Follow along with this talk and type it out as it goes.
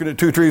At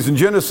Two Trees in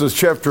Genesis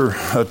chapter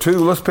 2.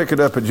 Let's pick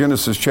it up at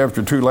Genesis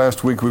chapter 2.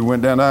 Last week we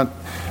went down.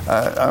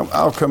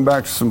 I'll come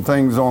back to some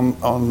things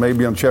on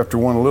maybe on chapter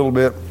 1 a little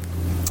bit.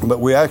 But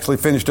we actually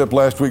finished up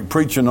last week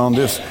preaching on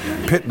this,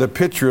 the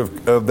picture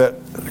of that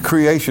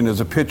creation is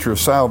a picture of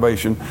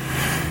salvation.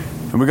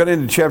 And we got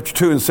into chapter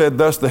 2 and said,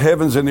 "Thus the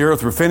heavens and the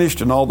earth were finished,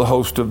 and all the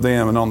host of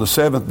them. And on the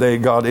seventh day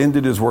God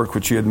ended his work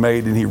which he had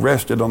made, and he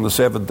rested on the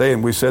seventh day."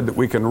 And we said that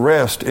we can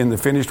rest in the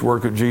finished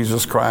work of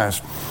Jesus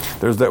Christ.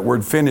 There's that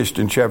word finished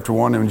in chapter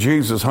 1. And when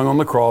Jesus hung on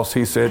the cross,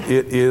 he said,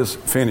 "It is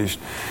finished."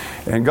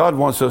 And God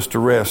wants us to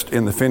rest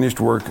in the finished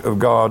work of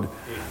God,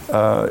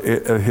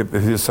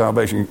 his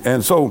salvation.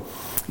 And so,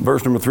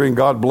 verse number 3, "And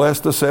God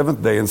blessed the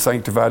seventh day and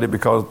sanctified it,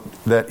 because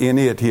that in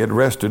it he had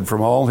rested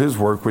from all his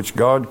work which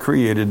God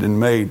created and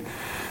made."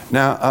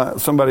 Now,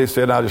 somebody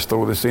said, I just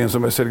throw this in,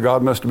 somebody said,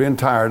 God must have been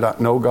tired.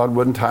 No, God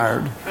wasn't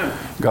tired.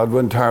 God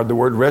wasn't tired. The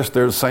word rest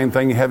there is the same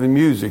thing you have in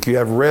music. You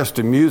have rest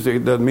in music.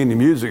 It doesn't mean the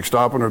music's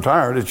stopping or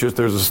tired. It's just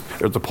there's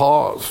a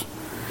pause.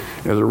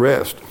 There's a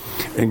rest.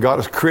 And God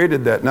has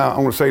created that. Now, I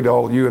want to say to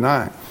all you and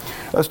I,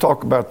 let's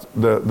talk about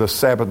the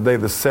Sabbath day,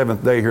 the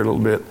seventh day here a little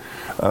bit.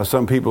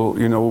 Some people,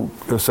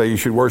 say you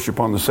should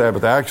worship on the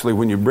Sabbath. Actually,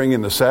 when you bring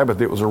in the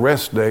Sabbath, it was a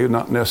rest day,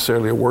 not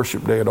necessarily a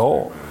worship day at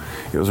all.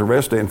 It was a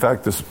rest day. In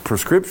fact, the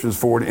prescriptions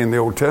for it in the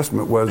Old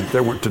Testament was they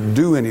weren't to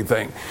do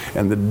anything,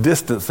 and the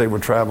distance they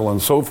would travel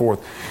and so forth.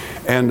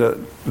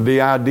 And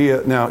the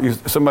idea, now,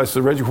 somebody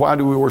said, "Reggie, why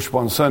do we worship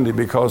on Sunday?"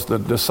 Because the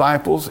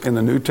disciples in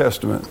the New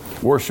Testament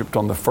worshiped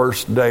on the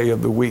first day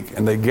of the week,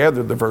 and they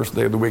gathered the first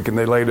day of the week, and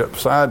they laid up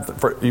aside.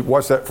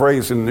 Watch that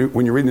phrase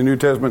when you read the New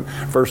Testament,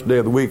 first day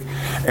of the week.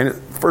 And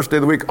first day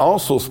of the week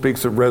also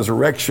speaks of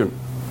resurrection.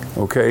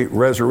 Okay,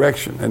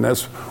 resurrection. And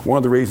that's one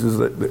of the reasons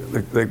that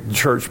the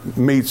church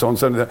meets on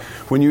Sunday.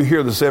 When you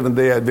hear the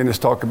Seventh-day Adventists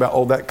talk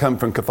about, that come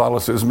from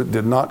Catholicism, it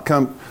did not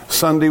come,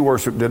 Sunday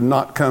worship did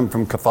not come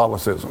from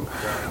Catholicism.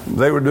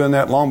 They were doing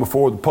that long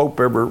before the Pope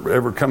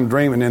ever come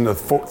dreaming in the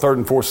 3rd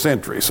and 4th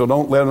century. So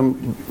don't let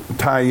them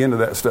tie you into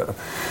that stuff.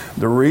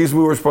 The reason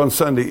we worship on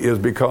Sunday is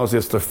because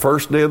it's the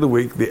first day of the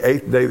week, the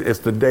 8th day, it's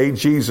the day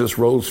Jesus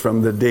rose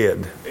from the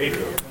dead.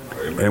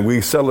 And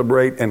we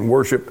celebrate and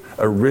worship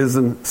a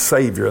risen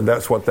Savior, and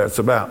that's what that's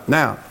about.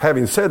 Now,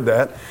 having said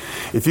that,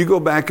 if you go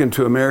back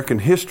into American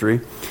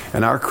history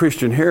and our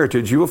Christian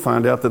heritage, you will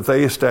find out that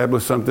they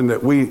established something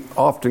that we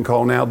often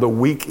call now the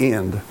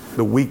weekend.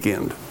 The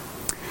weekend.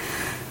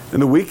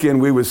 And the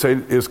weekend, we would say,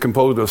 is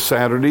composed of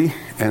Saturday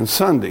and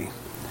Sunday.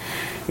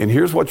 And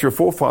here's what your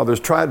forefathers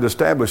tried to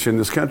establish in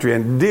this country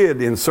and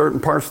did in certain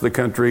parts of the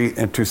country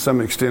and to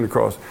some extent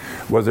across,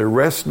 was a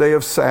rest day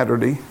of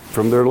Saturday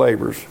from their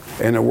labors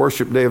and a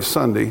worship day of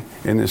Sunday,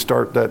 and then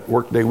start that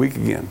workday week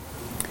again.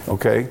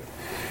 Okay?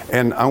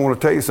 And I want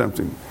to tell you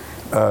something.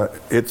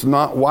 It's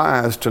not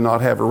wise to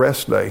not have a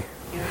rest day.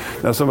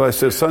 Now, somebody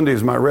says, Sunday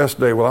is my rest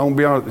day. Well, I won't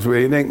be honest with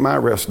you, it ain't my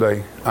rest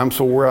day. I'm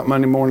so wore out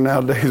Monday morning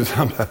nowadays.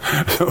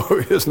 So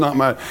it's not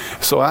my.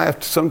 So I have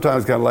to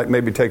sometimes kind of like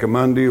maybe take a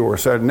Monday or a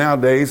Saturday.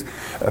 Nowadays,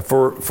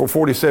 for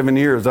 47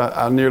 years,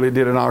 I nearly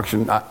did an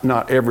auction.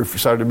 Not every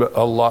Saturday, but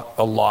a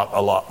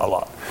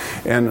lot.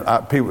 And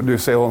people do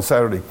sale on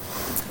Saturday.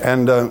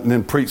 And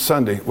then preach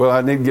Sunday. Well,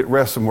 I need to get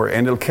rest somewhere,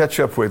 and it'll catch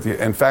up with you.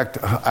 In fact,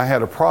 I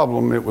had a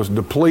problem. It was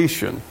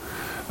depletion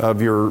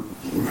of your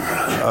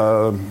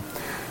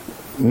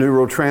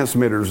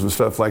neurotransmitters and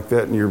stuff like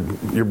that in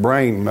your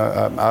brain.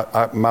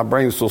 My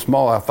brain's so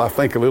small, if I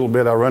think a little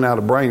bit, I run out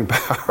of brain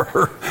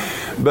power.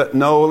 But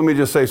no, let me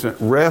just say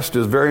something. Rest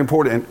is very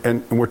important.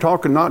 And we're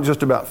talking not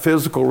just about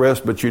physical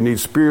rest, but you need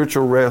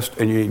spiritual rest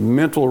and you need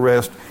mental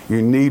rest.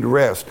 You need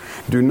rest.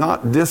 Do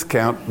not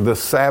discount the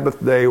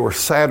Sabbath day or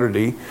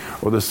Saturday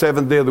or the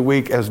seventh day of the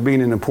week as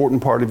being an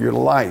important part of your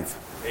life.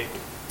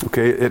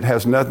 Okay, it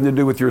has nothing to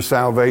do with your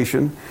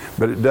salvation,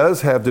 but it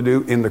does have to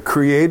do in the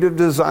creative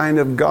design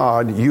of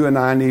God. You and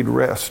I need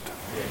rest.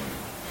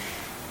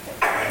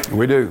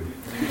 We do.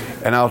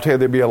 And I'll tell you,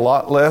 there'd be a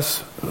lot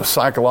less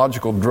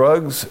psychological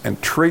drugs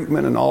and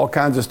treatment and all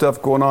kinds of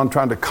stuff going on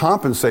trying to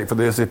compensate for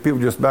this if people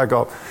just back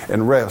off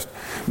and rest.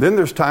 Then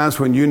there's times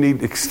when you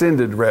need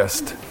extended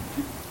rest.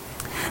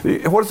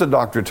 What does the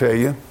doctor tell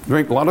you?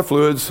 Drink a lot of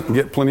fluids and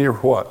get plenty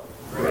of what?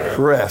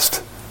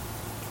 Rest.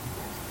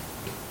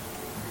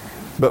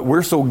 But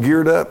we're so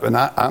geared up, and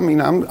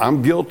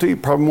I'm guilty,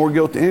 probably more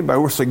guilty than anybody.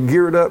 We're so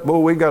geared up,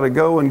 we got to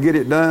go and get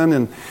it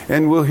done,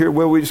 and we'll hear,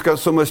 we just got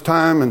so much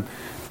time. And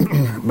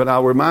but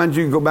I'll remind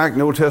you, go back in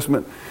the Old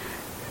Testament,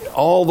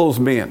 all those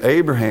men,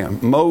 Abraham,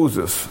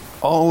 Moses,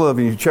 all of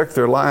them, you check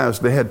their lives,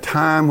 they had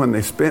time when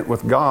they spent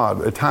with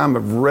God, a time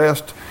of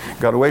rest,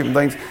 got away from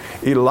things.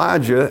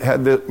 Elijah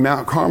had the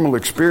Mount Carmel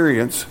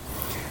experience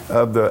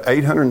of the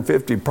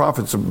 850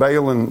 prophets of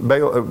Baal and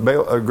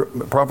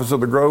prophets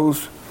of the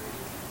groves.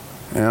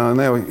 And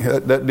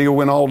that deal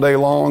went all day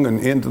long and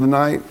into the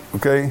night,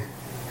 okay?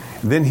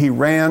 Then he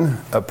ran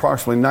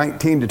approximately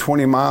 19 to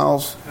 20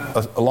 miles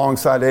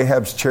alongside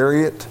Ahab's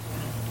chariot.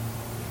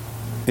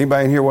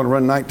 Anybody in here want to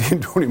run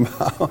 19, 20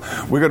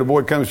 miles? We got a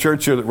boy that comes to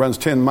church here that runs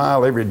 10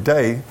 miles every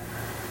day.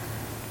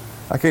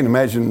 I can't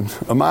imagine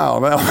a mile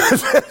now.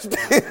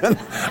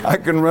 I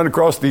can run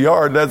across the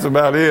yard. That's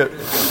about it.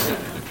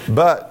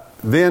 But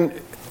then,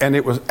 and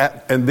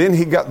then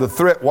he got the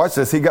threat. Watch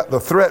this. He got the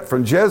threat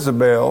from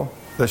Jezebel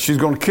that she's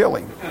going to kill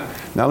him.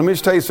 Now, let me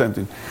just tell you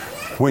something.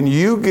 When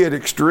you get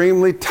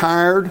extremely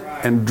tired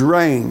and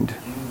drained,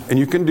 and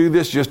you can do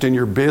this just in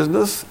your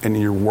business and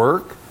in your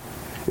work,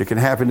 it can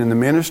happen in the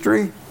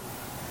ministry,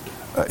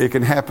 it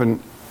can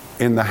happen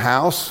in the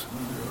house,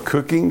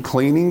 cooking,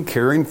 cleaning,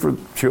 caring for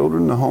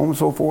children, the home, and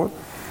so forth,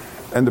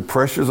 and the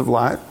pressures of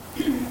life,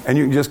 and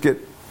you can just get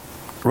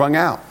wrung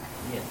out.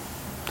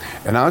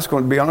 And I was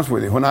going to be honest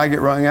with you, when I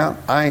get wrung out,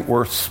 I ain't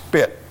worth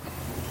spit,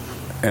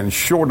 and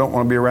sure don't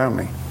want to be around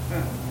me.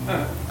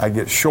 I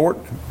get short,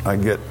 I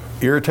get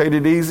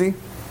irritated easy,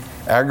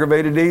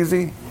 aggravated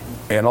easy,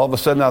 and all of a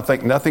sudden I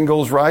think nothing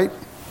goes right.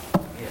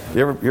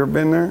 You ever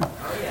been there?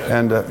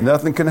 And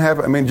nothing can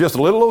happen. I mean, just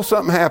a little old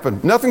something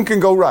happened. Nothing can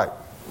go right.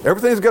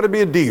 Everything's got to be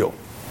a deal.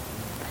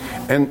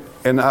 And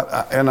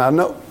I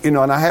know, and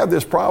I have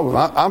this problem.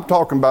 I'm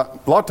talking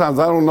about, a lot of times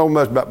I don't know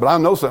much about, but I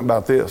know something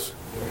about this.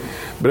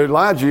 But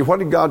Elijah, what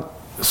did God,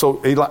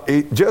 so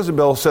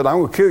Jezebel said, I'm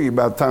going to kill you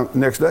by the time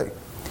next day.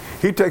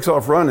 He takes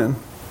off running,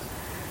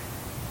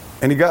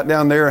 and he got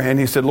down there and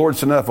he said, Lord,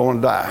 it's enough, I want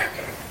to die.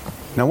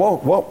 Now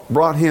what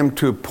brought him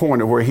to a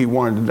point of where he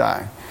wanted to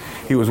die?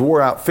 He was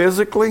wore out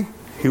physically,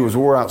 he was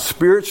wore out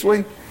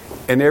spiritually,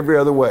 and every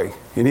other way.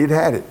 And he'd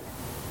had it.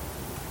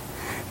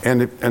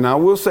 And I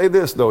will say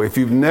this, though, if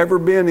you've never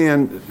been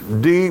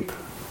in deep,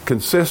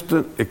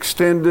 consistent,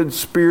 extended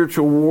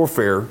spiritual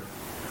warfare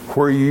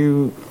where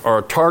you are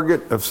a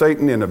target of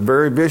Satan in a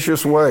very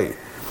vicious way,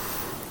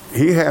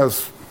 he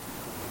has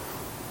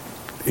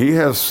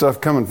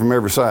stuff coming from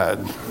every side.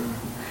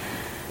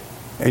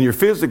 And you're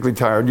physically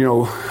tired.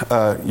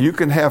 You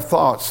can have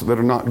thoughts that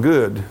are not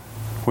good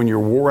when you're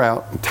wore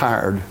out and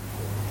tired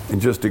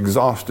and just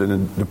exhausted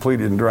and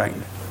depleted and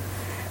drained.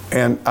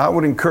 And I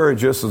would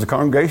encourage us as a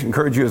congregation,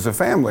 encourage you as a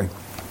family,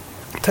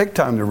 take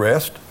time to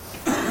rest.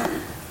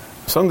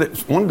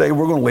 One day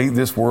we're going to leave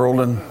this world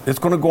and it's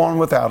going to go on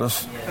without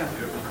us.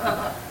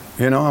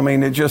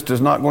 It just is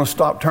not going to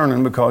stop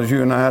turning because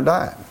you and I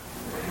die.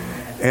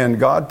 And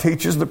God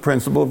teaches the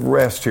principle of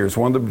rest here. It's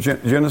one of the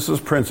Genesis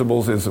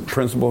principles is the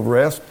principle of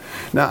rest.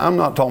 Now, I'm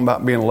not talking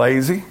about being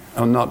lazy.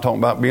 I'm not talking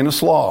about being a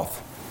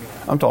sloth.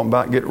 I'm talking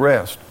about get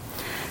rest.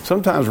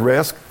 Sometimes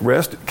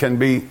rest can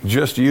be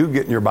just you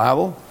getting your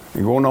Bible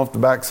and going off the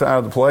back side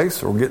of the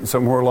place, or getting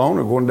somewhere alone,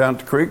 or going down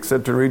to the creek,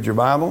 sit there and read your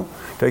Bible,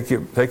 take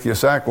you a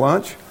sack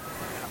lunch,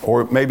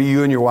 or maybe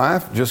you and your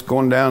wife just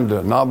going down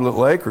to Noblet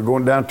Lake or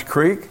going down to the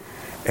creek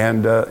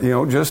and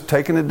just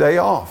taking a day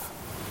off.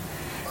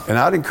 And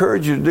I'd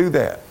encourage you to do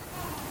that.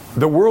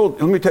 The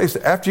world, let me tell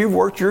you, after you've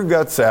worked your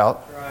guts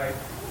out,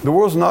 the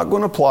world's not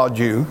going to applaud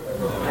you.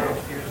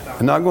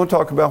 They're not going to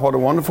talk about what a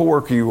wonderful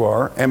worker you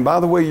are. And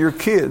by the way, your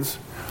kids,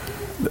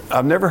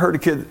 I've never heard a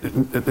kid,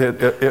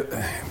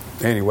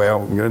 anyway, I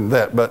won't get into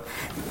that, but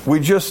we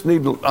just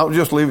need to, I'll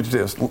just leave it to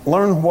this.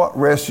 Learn what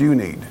rest you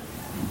need.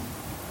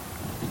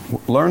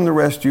 Learn the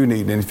rest you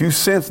need. And if you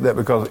sense that,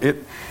 because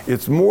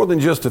it's more than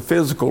just a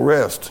physical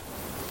rest.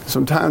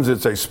 Sometimes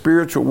it's a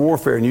spiritual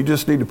warfare, and you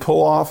just need to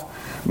pull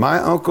off. My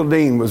Uncle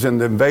Dean was in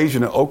the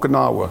invasion of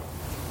Okinawa.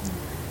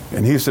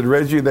 And he said,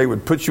 Reggie, they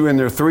would put you in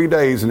there 3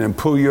 days and then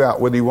pull you out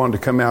whether you wanted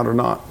to come out or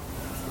not.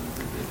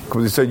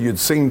 Because he said you'd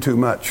seen too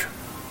much.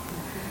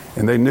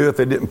 And they knew if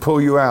they didn't pull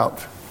you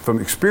out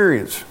from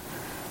experience,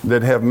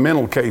 they'd have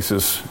mental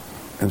cases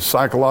and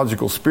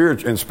psychological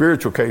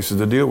spiritual cases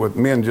to deal with.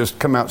 Men just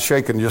come out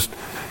shaking,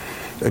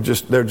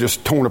 they're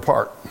just torn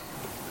apart.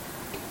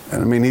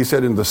 And he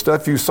said, in the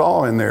stuff you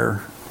saw in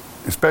there,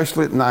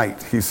 especially at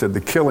night, he said the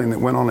killing that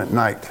went on at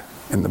night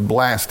and the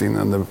blasting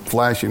and the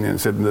flashing, and he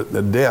said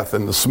the death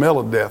and the smell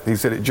of death, he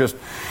said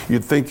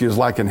you'd think you was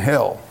like in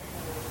hell.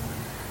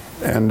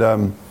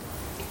 And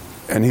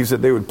he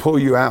said they would pull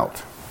you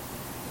out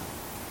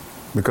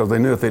because they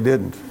knew if they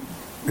didn't,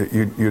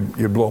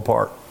 you'd blow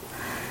apart.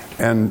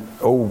 And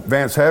old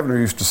Vance Havner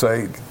used to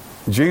say,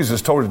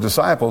 Jesus told his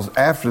disciples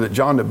after that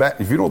John the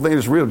Baptist, if you don't think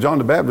it's real, John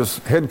the Baptist's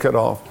head cut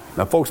off.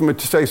 Now, folks, let me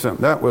say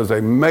something. That was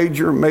a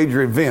major,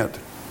 major event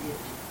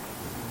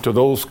to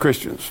those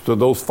Christians, to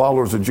those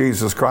followers of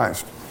Jesus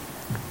Christ.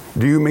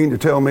 Do you mean to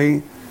tell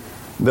me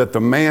that the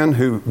man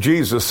who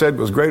Jesus said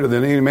was greater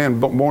than any man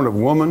born of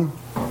woman,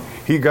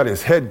 he got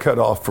his head cut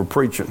off for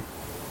preaching?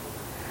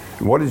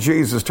 And what did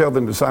Jesus tell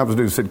the disciples to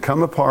do? He said,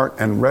 come apart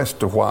and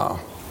rest a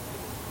while.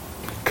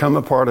 Come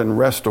apart and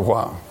rest a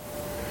while.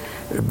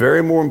 It's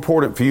very more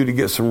important for you to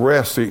get some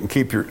rest so you can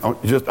keep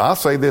I'll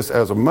say this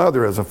as a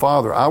mother, as a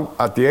father.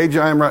 At the age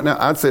I am right now,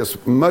 I'd say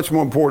it's much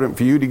more important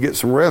for you to get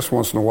some rest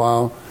once in a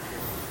while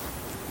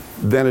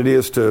than it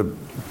is to,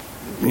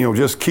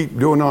 just keep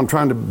doing on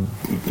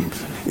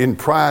in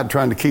pride,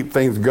 trying to keep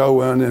things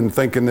going and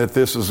thinking that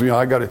this is,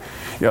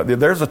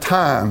 there's a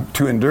time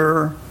to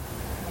endure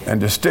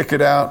and to stick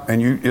it out,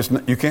 and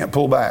you can't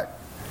pull back.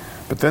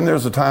 But then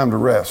there's a time to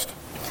rest.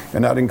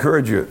 And I'd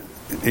encourage you,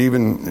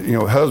 even,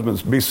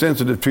 husbands, be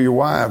sensitive to your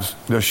wives.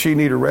 Does she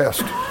need a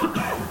rest?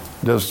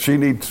 Does she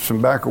need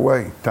some back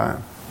away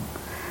time?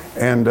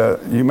 And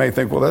you may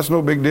think, well, that's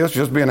no big deal. It's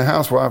just being a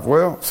housewife.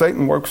 Well,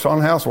 Satan works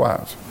on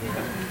housewives.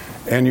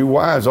 And you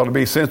wives ought to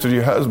be sensitive to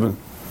your husband,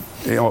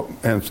 you know,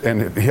 and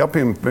help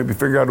him maybe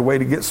figure out a way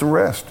to get some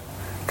rest.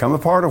 Come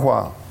apart a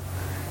while.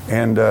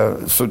 And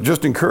so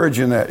just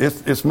encouraging that.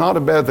 It's not a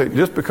bad thing.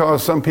 Just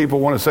because some people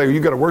want to say, you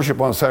got to worship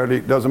on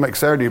Saturday, doesn't make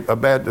Saturday a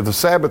bad. The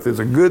Sabbath is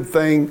a good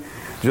thing.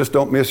 Just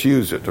don't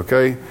misuse it,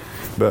 okay?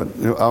 But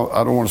you know,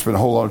 I don't want to spend a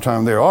whole lot of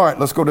time there. All right,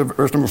 let's go to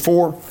verse number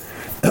 4.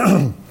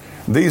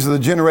 These are the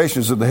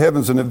generations of the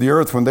heavens and of the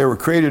earth when they were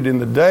created in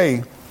the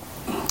day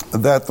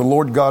that the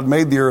Lord God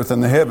made the earth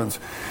and the heavens,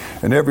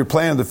 and every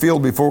plant of the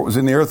field before it was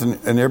in the earth,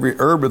 and every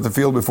herb of the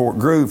field before it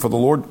grew, for the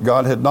Lord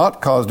God had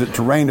not caused it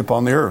to rain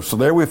upon the earth. So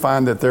there we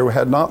find that there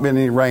had not been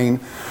any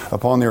rain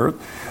upon the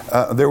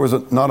earth. There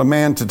was not a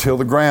man to till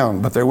the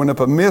ground, but there went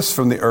up a mist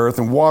from the earth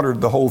and watered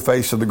the whole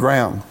face of the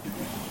ground.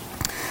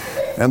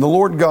 And the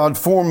Lord God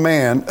formed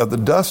man of the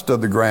dust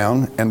of the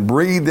ground and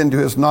breathed into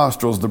his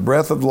nostrils the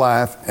breath of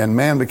life, and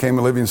man became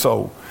a living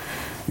soul.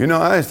 You know,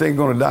 I just ain't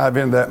going to dive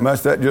into that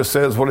much. That just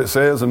says what it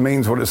says and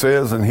means what it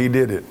says, and he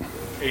did it.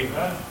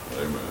 Amen.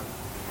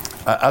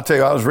 I tell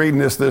you, I was reading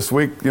this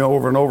week, you know,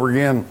 over and over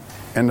again,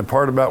 and the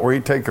part about where he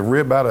take a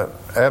rib out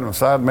of Adam's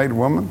side and made a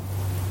woman.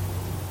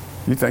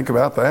 You think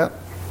about that?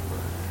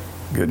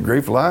 Good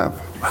grief alive.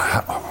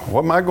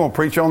 What am I going to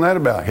preach on that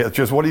about? It's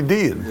just what he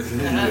did.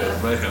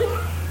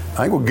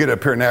 I ain't going to get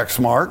up here and act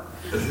smart.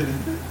 I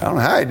don't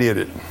know how he did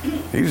it.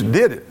 He just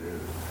did it.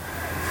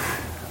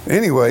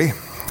 Anyway,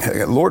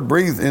 Lord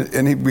breathed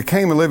and he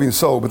became a living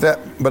soul.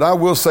 But I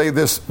will say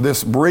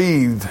this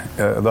breathed,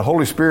 the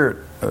Holy Spirit,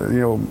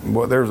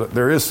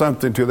 there is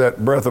something to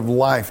that breath of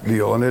life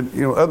deal.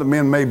 And other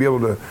men may be able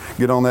to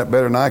get on that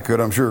better than I could,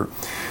 I'm sure.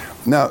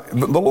 Now,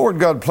 the Lord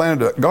God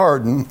planted a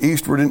garden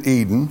eastward in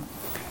Eden,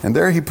 and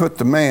there he put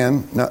the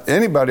man. Now,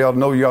 anybody ought to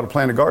know you ought to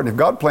plant a garden. If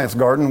God plants a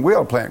garden, we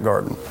ought to plant a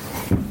garden.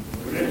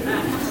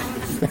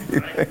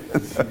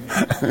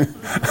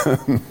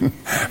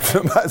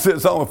 Somebody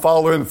says, I'm going to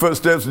follow in the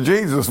footsteps of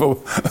Jesus. We'll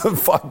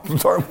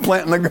start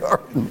planting a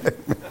garden.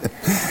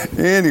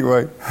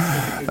 Anyway,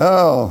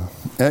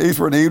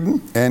 eastward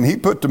Eden, and he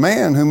put the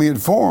man whom he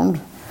had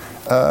formed,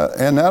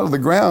 and out of the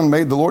ground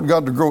made the Lord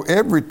God to grow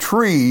every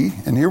tree,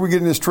 and here we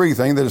get in this tree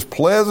thing, that is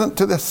pleasant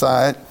to the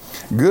sight,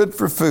 good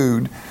for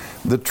food,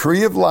 the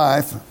tree of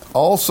life,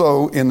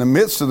 also in the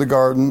midst of the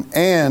garden,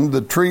 and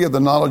the tree of the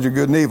knowledge of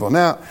good and evil.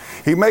 Now,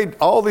 he made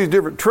all these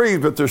different trees,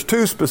 but there's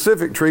two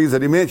specific trees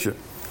that he mentioned.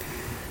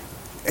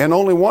 And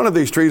only one of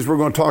these trees we're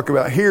going to talk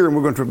about here, and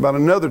we're going to talk about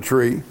another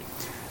tree.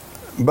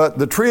 But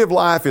the tree of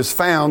life is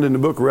found in the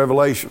book of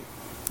Revelation.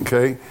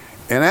 Okay?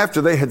 And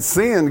after they had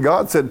sinned,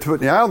 God said to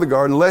put you out of the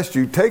garden, lest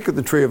you take of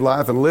the tree of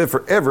life and live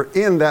forever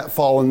in that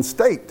fallen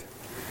state.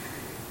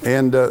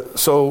 And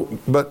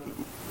but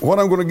what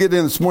I'm going to get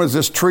in this morning is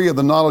this tree of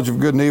the knowledge of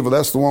good and evil.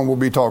 That's the one we'll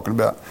be talking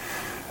about.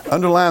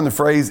 Underline the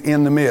phrase,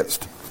 in the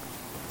midst.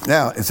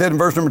 Now, it said in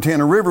verse number 10,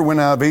 a river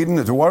went out of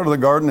Eden to water the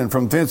garden, and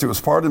from thence it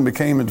was parted and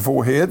became into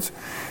four heads.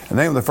 The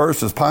name of the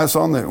first is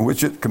Pison, in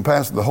which it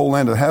compassed the whole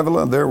land of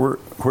Havilah,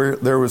 where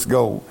there was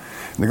gold.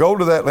 And the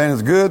gold of that land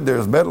is good. There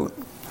is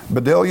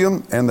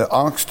bdellium and the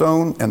onyx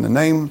stone, and the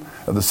name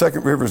of the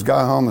second river is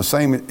Gihon. The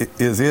same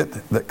is it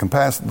that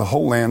compassed the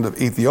whole land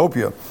of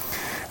Ethiopia.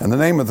 And the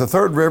name of the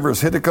third river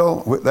is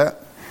Hiddekel.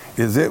 That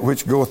is it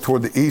which goeth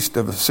toward the east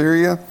of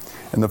Assyria.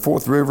 And the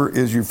fourth river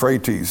is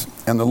Euphrates.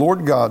 And the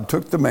Lord God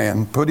took the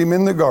man, put him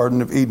in the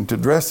garden of Eden to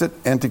dress it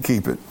and to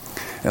keep it.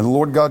 And the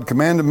Lord God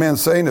commanded man,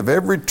 saying, of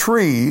every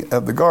tree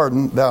of the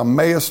garden thou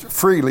mayest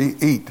freely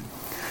eat.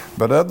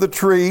 But of the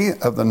tree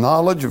of the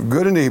knowledge of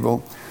good and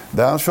evil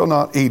thou shalt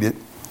not eat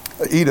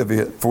of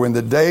it. For in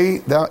the day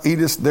thou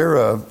eatest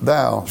thereof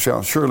thou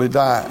shalt surely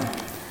die.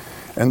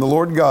 And the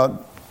Lord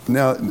God...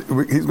 Now,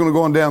 he's going to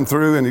go on down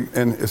through,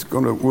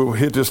 and we'll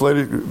hit this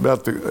later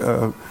about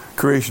the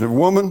creation of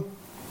woman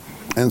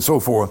and so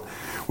forth.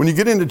 When you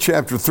get into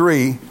chapter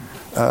 3,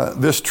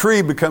 this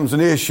tree becomes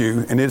an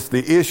issue, and it's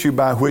the issue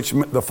by which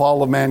the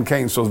fall of man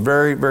came. So it's a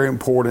very, very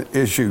important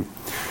issue.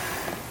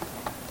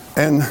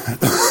 And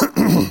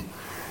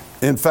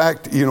in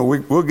fact,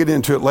 we'll get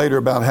into it later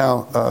about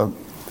how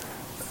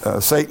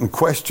Satan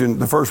questioned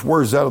the first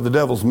words out of the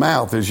devil's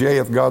mouth is, yea,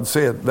 if God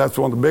said. That's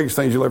one of the biggest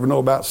things you'll ever know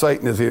about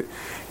Satan is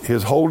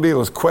his whole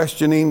deal is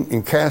questioning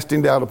and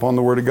casting doubt upon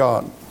the Word of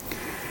God.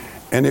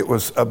 And it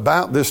was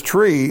about this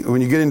tree,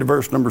 when you get into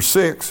verse number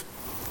 6,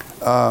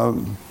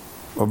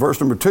 verse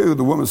number 2,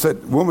 the woman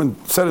said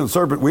unto the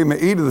serpent, we may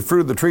eat of the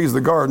fruit of the trees of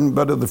the garden,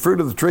 but of the fruit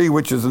of the tree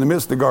which is in the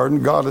midst of the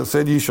garden, God hath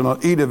said, ye shall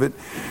not eat of it,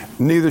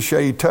 neither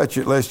shall ye touch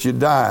it, lest ye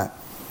die.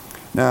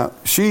 Now,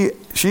 she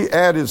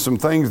added some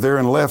things there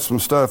and left some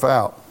stuff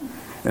out.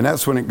 And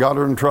that's when it got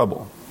her in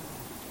trouble.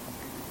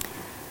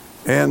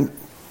 And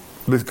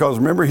because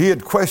remember, he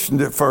had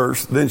questioned it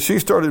first, then she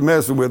started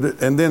messing with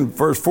it, and then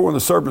verse 4, and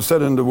the serpent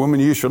said unto the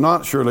woman, you shall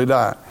not surely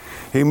die.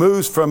 He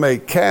moves from a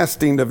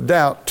casting of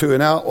doubt to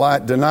an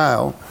outright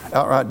denial.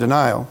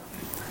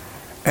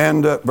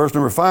 And verse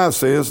number 5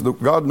 says,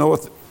 God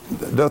knoweth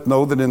doth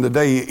know that in the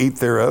day you eat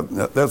thereof,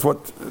 that's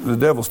what the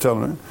devil's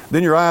telling her,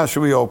 then your eyes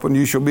shall be opened,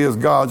 you shall be as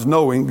gods,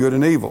 knowing good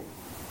and evil.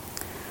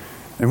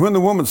 And when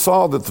the woman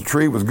saw that the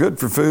tree was good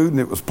for food, and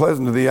it was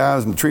pleasant to the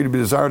eyes, and the tree to be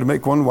desired to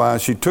make one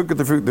wise, she took of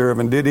the fruit thereof,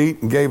 and did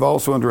eat, and gave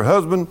also unto her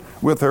husband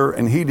with her,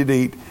 and he did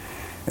eat.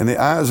 And the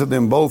eyes of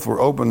them both were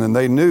opened, and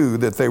they knew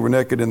that they were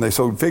naked, and they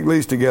sewed fig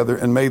leaves together,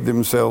 and made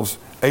themselves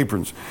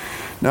aprons.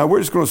 Now, we're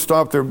just going to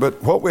stop there,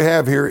 but what we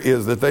have here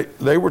is that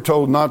they were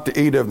told not to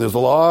eat of it. There's a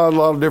lot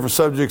of different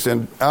subjects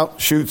and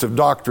outshoots of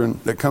doctrine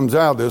that comes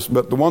out of this,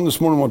 but the one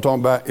this morning I want to talk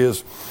about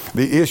is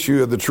the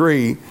issue of the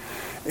tree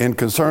and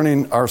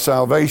concerning our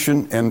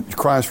salvation and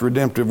Christ's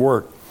redemptive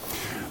work.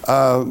 We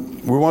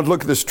want to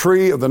look at this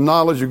tree of the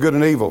knowledge of good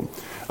and evil.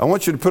 I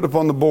want you to put up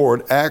on the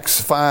board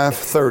Acts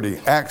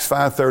 5:30. Acts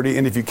 5:30,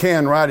 and if you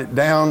can, write it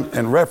down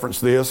and reference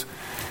this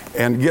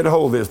and get a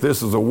hold of this.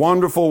 This is a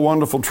wonderful,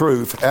 wonderful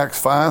truth.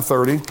 Acts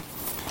 5:30.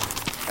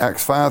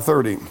 Acts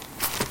 5:30.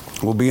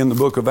 We'll be in the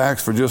book of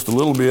Acts for just a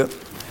little bit.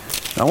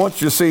 I want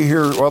you to see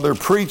here while they're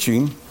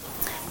preaching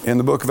in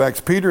the book of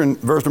Acts, Peter in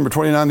verse number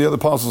 29, the other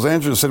apostles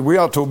answered and said, we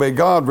ought to obey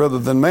God rather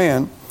than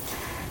man.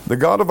 The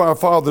God of our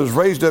fathers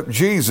raised up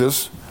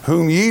Jesus,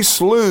 whom ye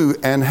slew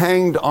and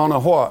hanged on a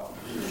what?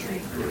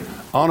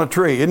 On a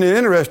tree. Isn't it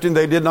interesting?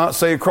 They did not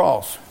say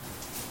cross.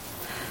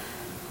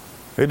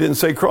 They didn't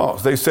say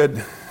cross. They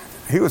said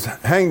he was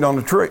hanged on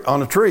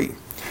a tree.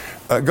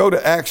 Go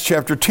to Acts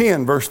chapter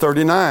 10, verse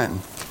 39.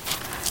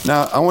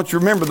 Now, I want you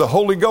to remember the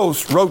Holy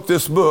Ghost wrote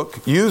this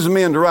book, used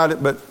men to write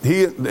it, but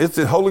it's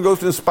the Holy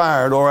Ghost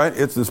inspired, all right?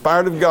 It's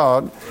inspired of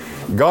God.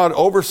 God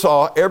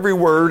oversaw every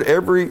word,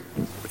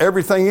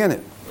 everything in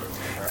it.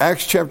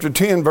 Acts chapter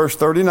 10, verse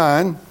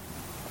 39.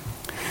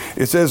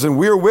 It says, and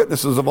we are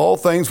witnesses of all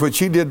things which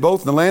he did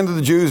both in the land of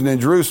the Jews and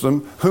in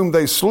Jerusalem, whom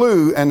they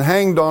slew and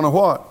hanged on a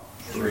what?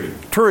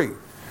 Tree.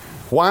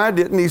 Why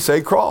didn't he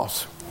say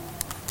cross?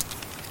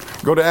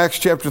 Go to Acts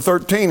chapter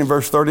 13 and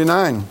verse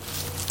 39.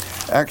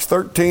 Acts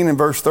 13 and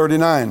verse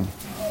 39.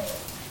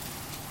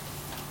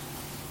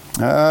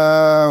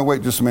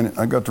 Wait just a minute.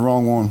 I got the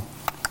wrong one.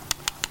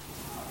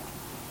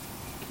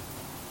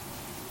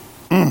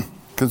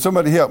 Can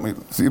somebody help me?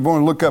 See, you want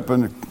to look up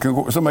and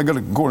somebody go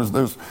to concordance.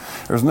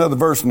 There's another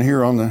verse in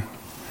here on the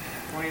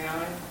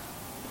 29.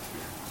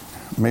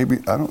 Maybe,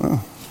 I don't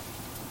know.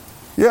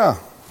 Yeah.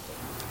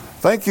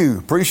 Thank you.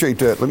 Appreciate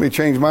that. Let me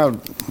change my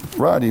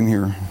writing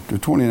here to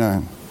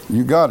 29.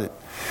 You got it.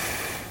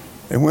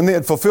 And when they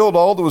had fulfilled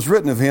all that was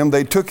written of him,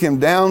 they took him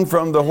down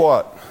from the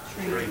what?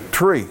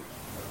 Tree.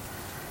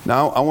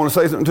 Now, I want to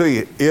say something to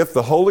you. If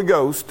the Holy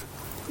Ghost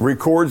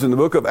records in the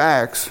book of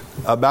Acts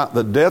about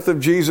the death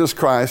of Jesus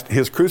Christ,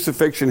 his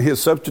crucifixion,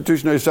 his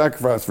substitutionary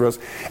sacrifice for us,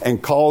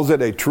 and calls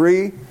it a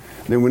tree,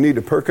 then we need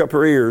to perk up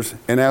our ears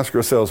and ask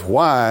ourselves,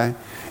 why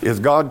is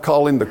God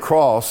calling the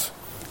cross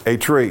a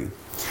tree?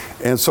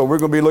 And so we're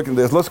going to be looking at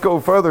this. Let's go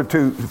further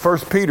to 1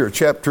 Peter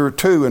chapter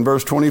 2 and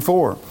verse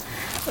 24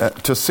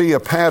 to see a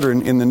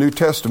pattern in the New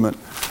Testament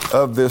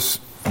of this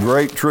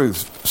great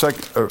truth.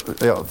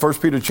 1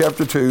 Peter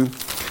chapter 2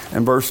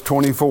 and verse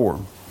 24.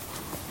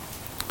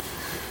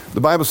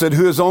 The Bible said,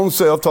 who his own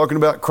self, talking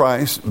about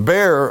Christ,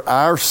 bare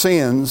our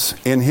sins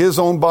in his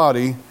own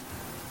body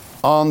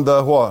on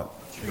the what?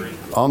 Tree.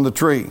 On the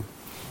tree.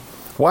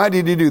 Why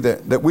did he do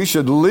that? That we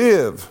should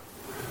live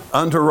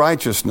unto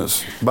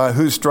righteousness, by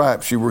whose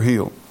stripes you were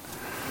healed.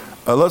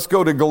 Let's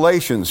go to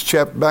Galatians,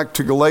 back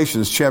to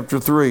Galatians chapter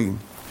 3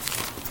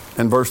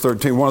 and verse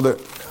 13. One of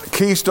the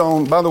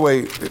keystone, by the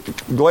way,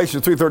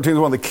 Galatians 3:13 is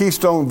one of the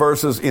keystone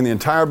verses in the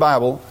entire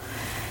Bible.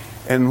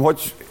 And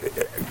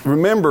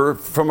remember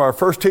from our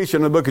first teaching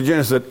in the book of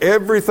Genesis that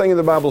everything in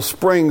the Bible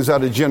springs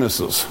out of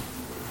Genesis,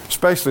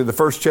 especially the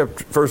first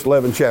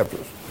 11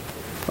 chapters.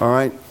 All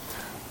right?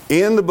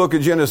 In the book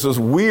of Genesis,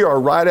 we are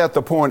right at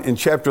the point in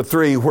chapter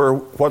 3 where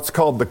what's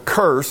called the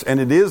curse,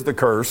 and it is the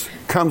curse,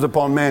 comes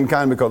upon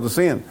mankind because of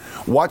sin.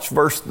 Watch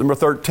verse number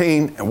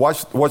 13 and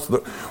watch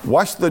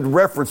the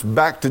reference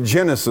back to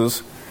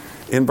Genesis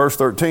in verse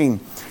 13.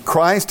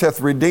 Christ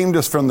hath redeemed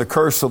us from the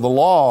curse of the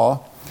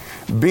law,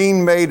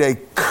 being made a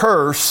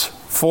curse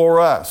for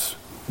us.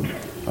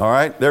 All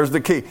right, there's the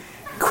key.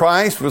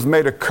 Christ was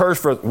made a curse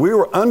for us. We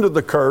were under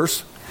the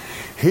curse.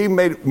 He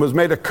was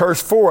made a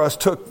curse for us,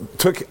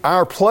 took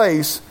our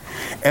place,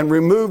 and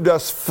removed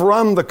us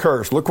from the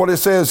curse. Look what it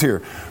says here.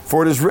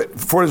 For it is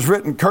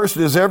written, cursed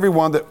is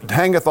everyone that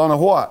hangeth on a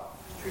what?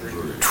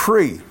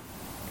 Tree.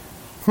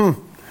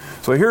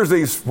 So here's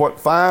these,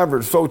 5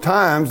 or so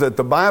times that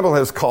the Bible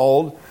has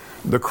called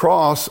the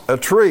cross a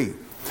tree.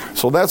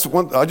 So that's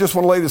one. I just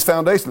want to lay this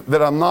foundation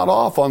that I'm not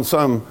off on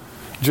some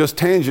just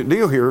tangent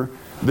deal here.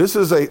 This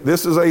is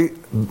a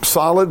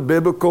solid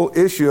biblical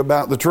issue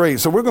about the tree.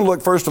 So we're going to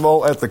look first of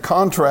all at the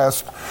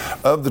contrast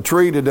of the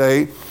tree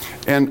today,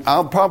 and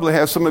I'll probably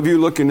have some of you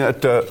looking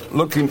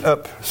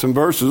up some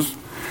verses.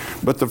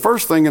 But the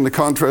first thing in the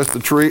contrast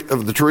of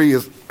the tree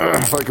is,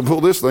 if I can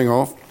pull this thing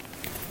off,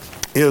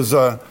 is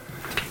the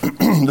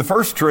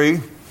first tree.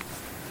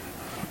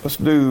 Let's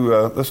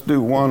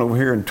do one over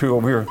here and two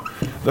over here.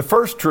 The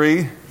first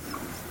tree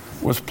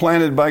was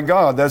planted by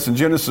God. That's in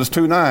Genesis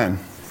 2:9.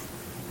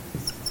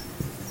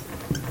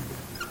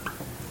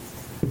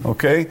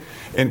 Okay?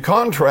 In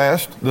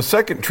contrast, the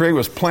second tree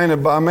was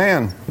planted by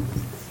man.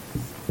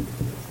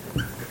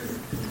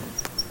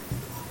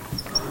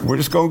 We're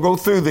just going to go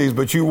through these,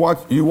 but you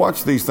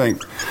watch these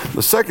things.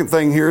 The second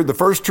thing here, the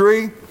first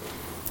tree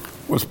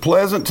was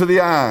pleasant to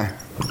the eye.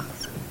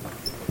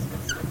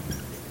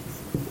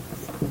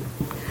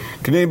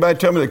 Can anybody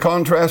tell me the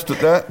contrast to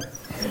that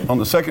on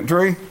the second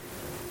tree?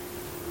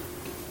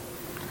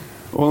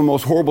 One of the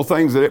most horrible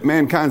things that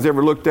mankind's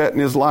ever looked at in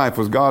his life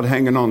was God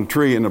hanging on a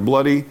tree in a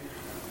bloody,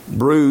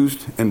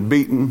 bruised, and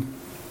beaten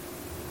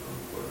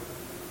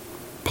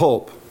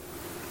pulp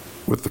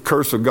with the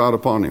curse of God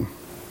upon him.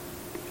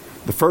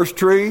 The first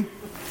tree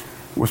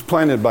was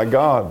planted by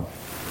God.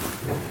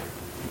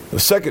 The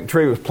second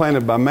tree was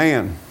planted by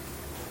man.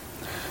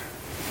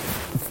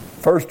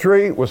 First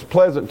tree was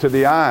pleasant to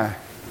the eye,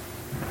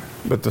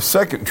 but the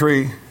second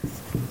tree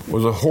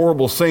was a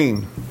horrible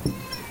scene.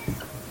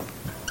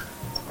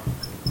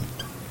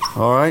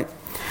 All right?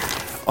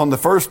 On the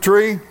first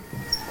tree,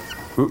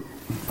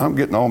 I'm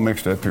getting all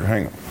mixed up here.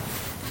 Hang on.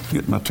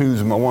 Getting my twos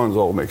and my ones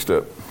all mixed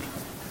up.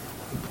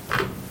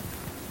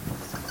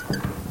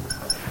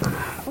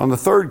 On the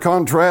third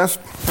contrast,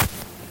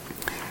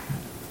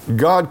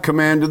 God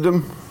commanded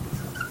them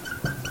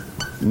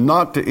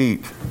not to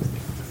eat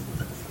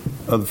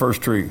of the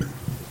first tree.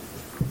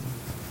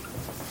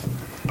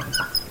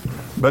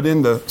 But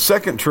in the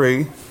second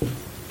tree,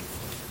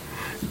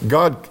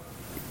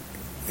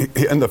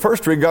 in the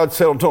first tree, God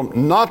said to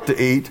them not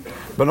to eat,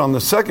 but on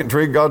the second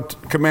tree, God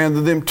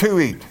commanded them to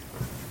eat.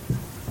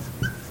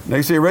 Now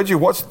you say, Reggie,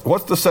 what's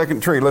the second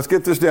tree? Let's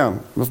get this down.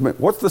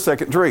 What's the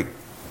second tree?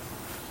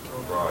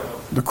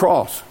 The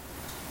cross.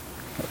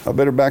 I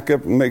better back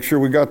up and make sure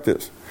we got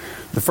this.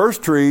 The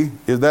first tree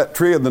is that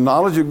tree of the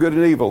knowledge of good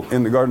and evil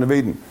in the Garden of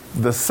Eden.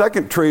 The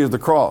second tree is the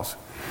cross.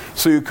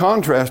 So you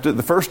contrast it,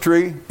 the first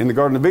tree in the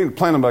Garden of Eden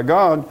planted by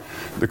God,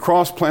 the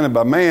cross planted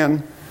by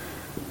man.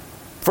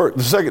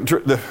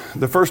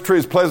 The first tree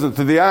is pleasant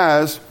to the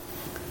eyes.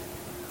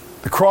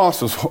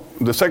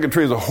 The second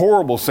tree is a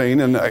horrible scene,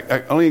 and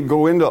I only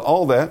go into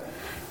all that.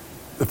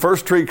 The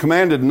first tree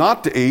commanded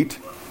not to eat,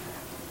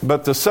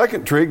 but the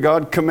second tree,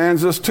 God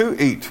commands us to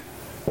eat.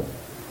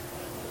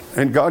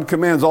 And God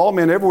commands all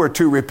men everywhere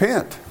to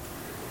repent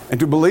and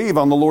to believe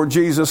on the Lord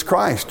Jesus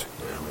Christ.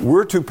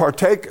 We're to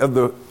partake of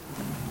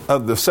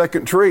the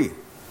second tree.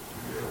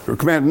 We're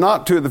commanded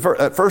not to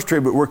that first tree,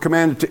 but we're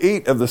commanded to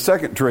eat of the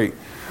second tree.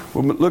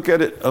 We'll look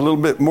at it a little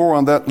bit more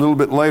on that a little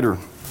bit later.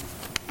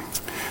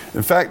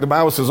 In fact, the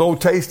Bible says, "Oh,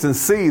 taste and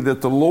see that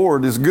the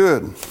Lord is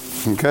good."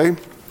 Okay?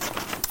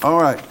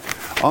 All right.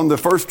 On the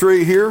first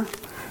tree here,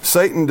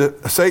 Satan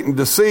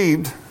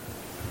deceived.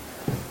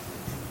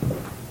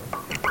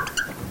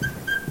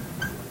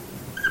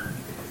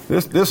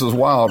 This is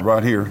wild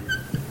right here.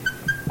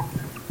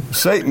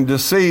 Satan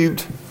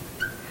deceived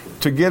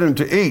to get him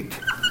to eat.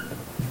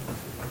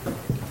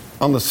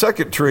 On the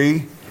second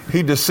tree,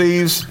 he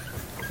deceives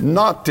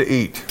not to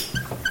eat.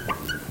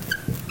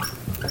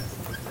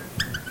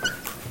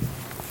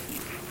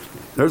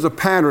 There's a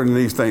pattern in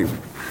these things.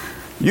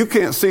 You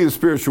can't see the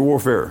spiritual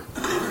warfare.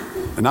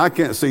 And I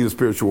can't see the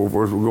spiritual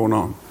warfare that's going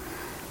on.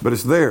 But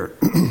it's there.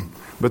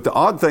 But the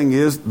odd thing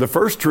is, the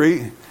first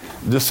tree,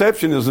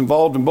 deception is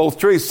involved in both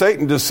trees.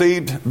 Satan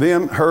deceived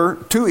her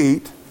to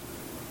eat.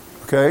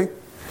 Okay?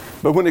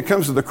 But when it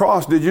comes to the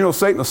cross, did you know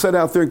Satan will sit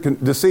out there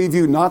and deceive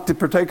you not to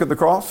partake of the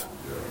cross?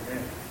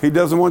 He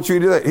doesn't want you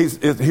to do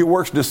that. He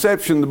works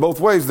deception both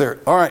ways there.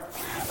 All right.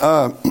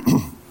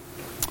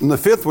 And the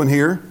fifth one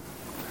here,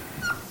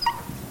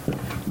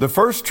 the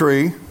first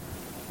tree,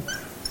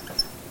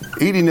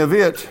 eating of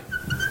it,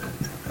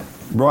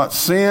 brought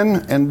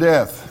sin and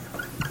death.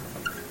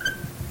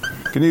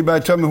 Can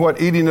anybody tell me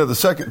what eating of the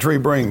second tree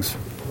brings?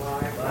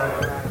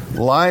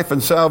 Life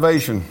and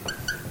salvation.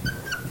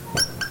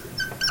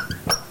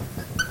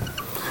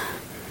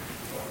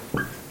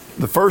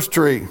 The first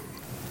tree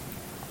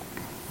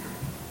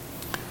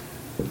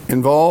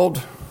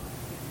involved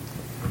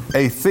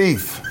a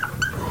thief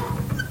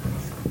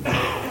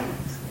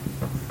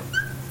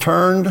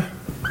turned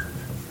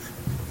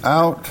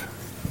out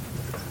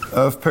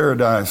of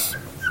paradise.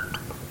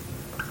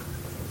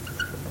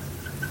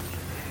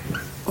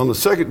 On the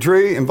second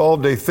tree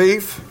involved a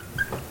thief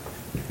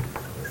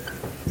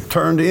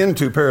turned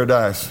into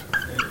paradise.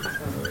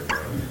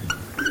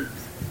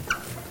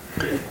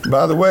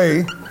 By the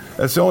way,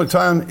 that's the only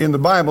time in the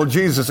Bible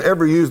Jesus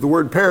ever used the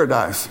word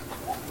paradise.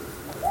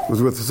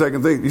 Was with the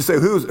second thief. You say,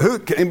 who?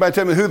 Can anybody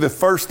tell me who the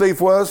first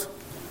thief was?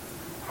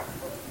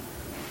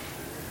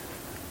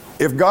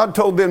 If God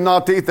told them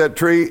not to eat that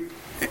tree,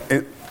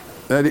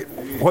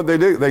 what did they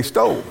do? They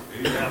stole.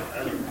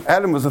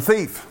 Adam was a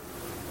thief.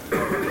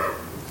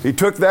 He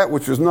took that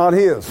which was not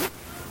his.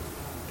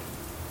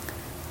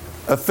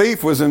 A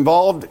thief was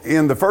involved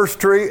in the first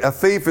tree. A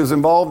thief is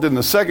involved in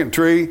the second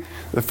tree.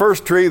 The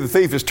first tree, the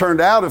thief is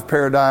turned out of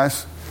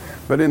paradise.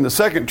 But in the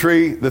second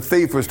tree, the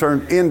thief was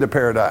turned into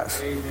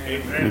paradise.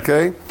 Amen.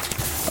 Okay?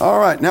 All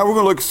right, now we're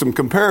going to look at some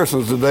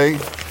comparisons today.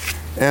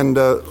 And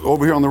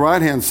over here on the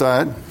right-hand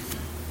side,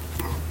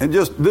 and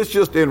just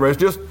interesting.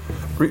 Just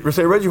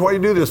say, Reggie, what do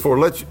you do this for?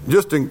 Let's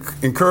just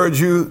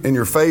encourage you in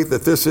your faith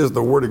that this is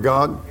the Word of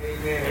God.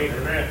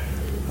 Amen.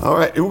 All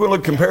right, we're going to look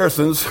at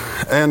comparisons,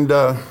 and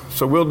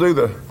so we'll do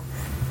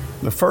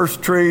the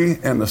first tree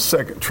and the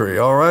second tree.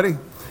 All righty?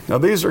 Now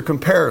these are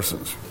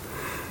comparisons.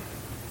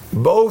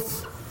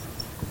 Both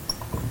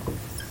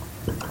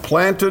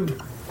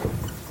planted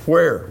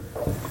where?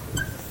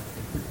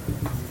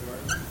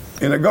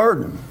 In a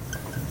garden.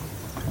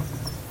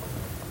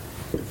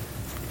 In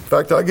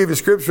fact, I'll give you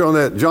scripture on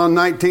that. John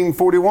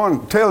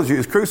 19:41 tells you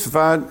he's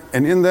crucified,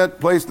 and in that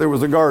place there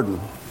was a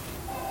garden.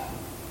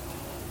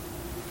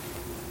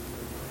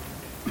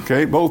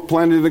 Okay, both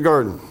planted in the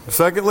garden.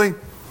 Secondly,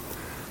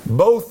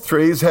 both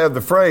trees have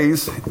the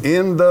phrase,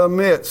 in the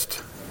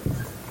midst.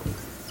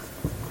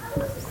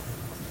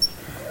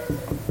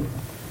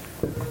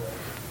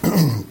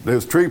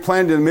 There's a tree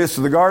planted in the midst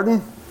of the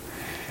garden,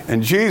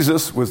 and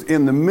Jesus was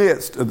in the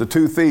midst of the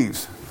two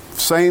thieves.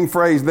 Same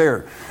phrase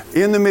there.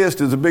 In the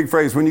midst is a big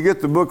phrase. When you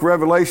get the book of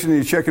Revelation and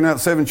you're checking out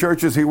 7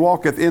 churches, he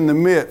walketh in the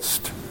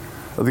midst.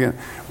 You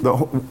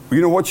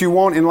know what you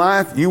want in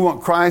life? You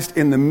want Christ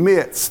in the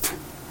midst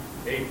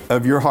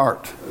of your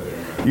heart.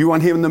 You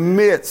want him in the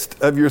midst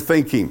of your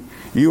thinking.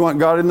 You want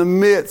God in the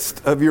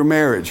midst of your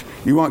marriage.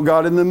 You want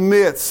God in the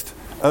midst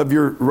of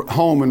your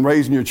home and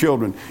raising your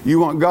children. You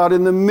want God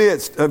in the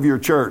midst of your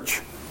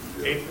church.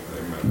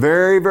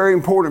 Very, very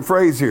important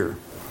phrase here.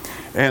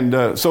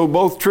 And so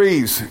both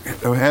trees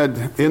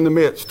had in the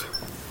midst.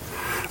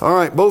 All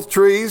right, both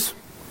trees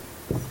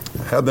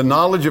had the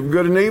knowledge of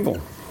good and evil.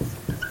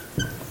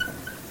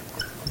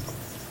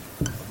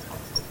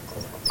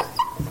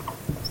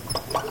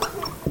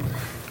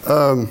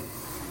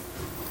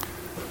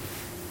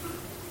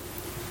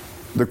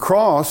 The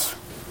cross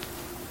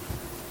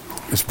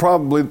is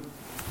probably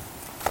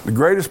the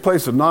greatest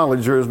place of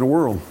knowledge there is in the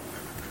world.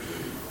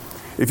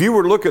 If you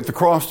were to look at the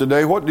cross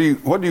today, what do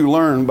you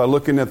learn by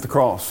looking at the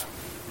cross?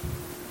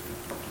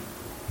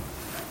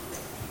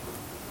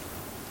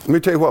 Let me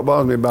tell you what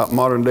bothers me about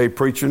modern day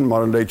preaching,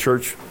 modern day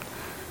church.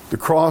 The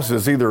cross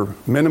is either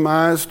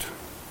minimized,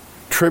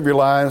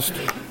 trivialized,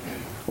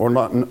 or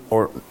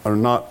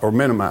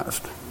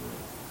minimized.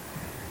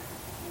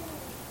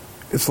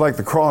 It's like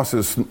the cross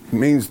doesn't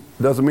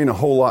mean a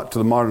whole lot to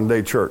the modern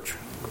day church.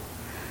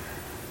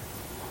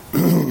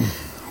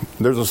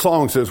 There's a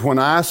song that says, "When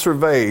I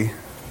survey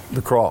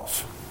the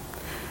cross."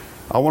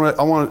 I want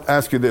to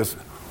ask you this: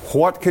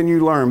 what can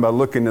you learn by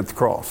looking at the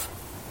cross?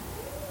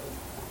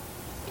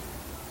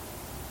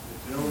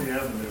 It's the only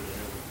avenue.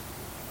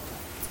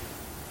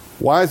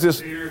 Why is this?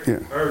 Here,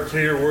 Earth's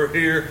here, we're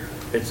here.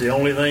 It's the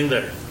only thing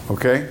there.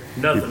 Okay.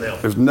 Nothing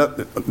else. There's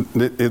nothing.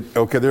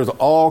 Okay. There's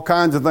all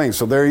kinds of things.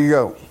 So there you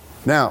go.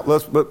 Now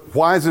but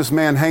why is this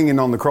man hanging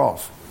on the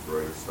cross?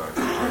 Greatest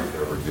sacrifice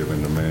ever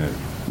given to man.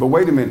 But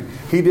wait a minute.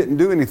 He didn't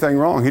do anything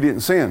wrong. He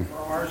didn't sin. For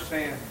our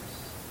sins.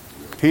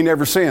 He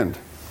never sinned.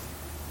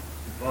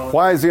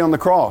 Why is he on the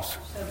cross?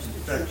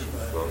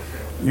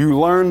 You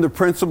learn the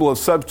principle of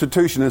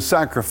substitution and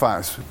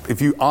sacrifice.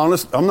 If you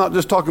honest, I'm not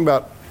just talking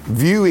about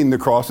viewing the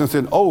cross and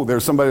saying, "Oh,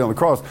 there's somebody on the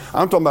cross."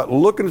 I'm talking about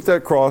looking at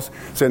that cross,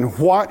 saying,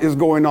 "What is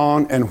going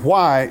on, and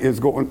why is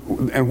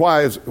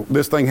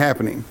this thing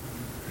happening?"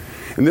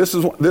 And this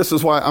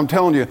is why I'm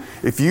telling you: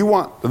 if you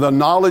want the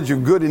knowledge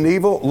of good and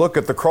evil, look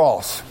at the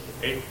cross.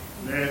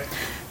 Amen.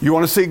 You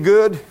want to see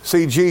good?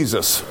 See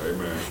Jesus.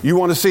 Amen. You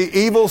want to see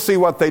evil? See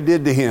what they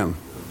did to him.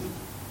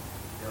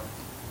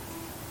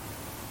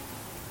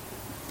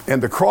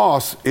 And the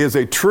cross is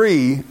a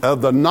tree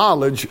of the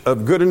knowledge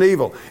of good and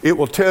evil. It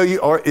will tell you,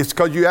 or it's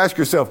because you ask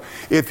yourself,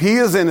 if he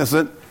is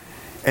innocent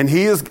and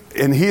he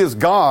is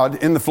God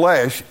in the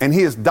flesh and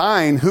he is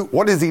dying,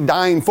 what is he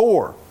dying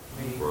for?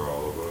 For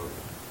all of us.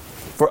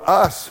 For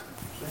us.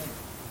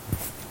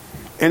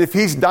 And if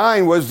he's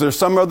dying, was there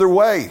some other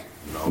way?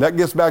 No. That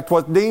gets back to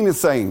what Dean is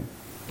saying.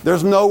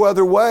 There's no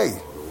other way.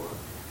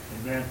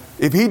 Amen.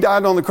 If he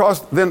died on the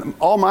cross, then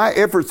all my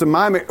efforts and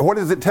what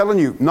is it telling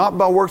you? Not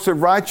by works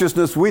of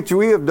righteousness which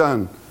we have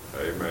done.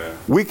 Amen.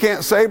 We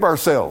can't save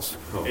ourselves.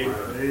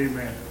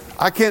 Amen.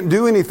 I can't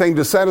do anything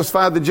to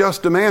satisfy the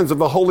just demands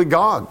of a holy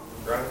God.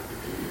 Right.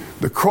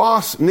 The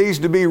cross needs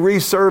to be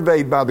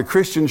resurveyed by the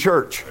Christian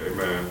church.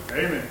 Amen.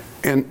 Amen.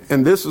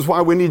 And this is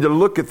why we need to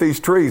look at these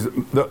trees.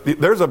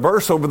 There's a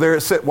verse over there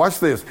that said, watch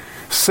this.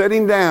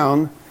 Sitting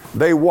down,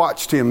 they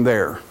watched him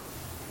there.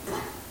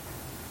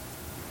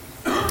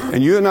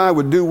 And you and I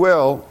would do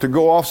well to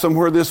go off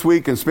somewhere this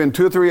week and spend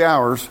 2 or 3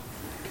 hours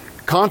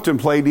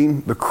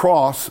contemplating the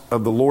cross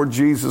of the Lord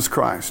Jesus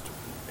Christ.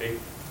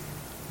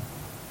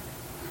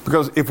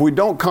 Because if we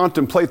don't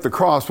contemplate the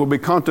cross, we'll be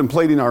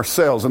contemplating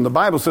ourselves. And the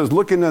Bible says,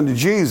 looking unto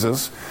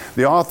Jesus,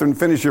 the author and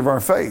finisher of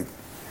our faith.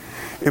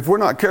 If we're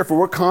not careful,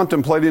 we're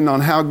contemplating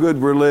on how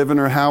good we're living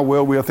or how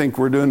well we think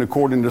we're doing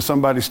according to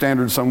somebody's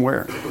standard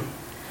somewhere.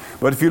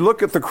 But if you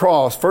look at the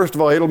cross, first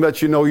of all, it'll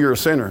let you know you're a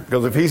sinner.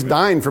 Because if he's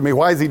dying for me,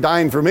 why is he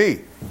dying for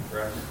me?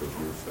 Right.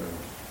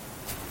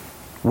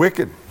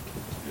 Wicked.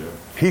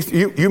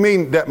 You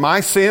mean that my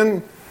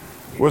sin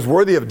was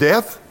worthy of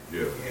death?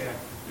 Yes.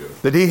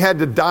 Yes. That he had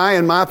to die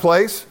in my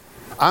place?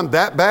 I'm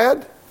that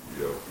bad?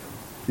 Yes.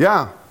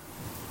 Yeah.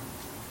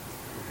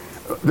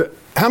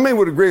 How many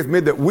would agree with me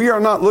that we are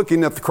not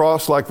looking at the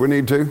cross like we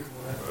need to?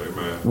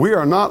 Amen. We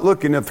are not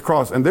looking at the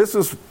cross. And this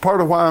is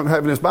part of why I'm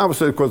having this Bible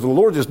study, because the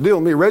Lord just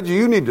dealing with me. Reggie,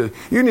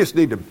 you just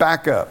need to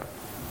back up.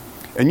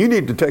 And you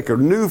need to take a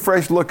new,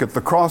 fresh look at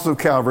the cross of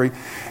Calvary.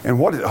 And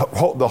what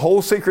the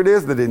whole secret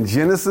is, that in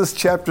Genesis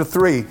chapter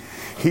 3,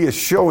 he is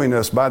showing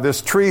us by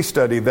this tree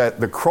study that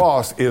the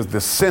cross is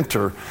the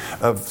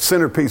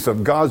centerpiece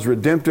of God's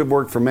redemptive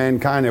work for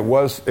mankind. It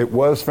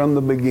was from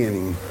the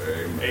beginning.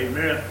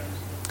 Amen.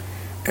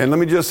 And let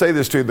me just say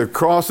this to you. The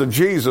cross of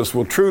Jesus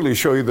will truly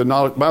show you the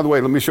knowledge. By the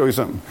way, let me show you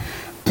something.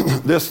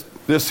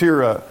 this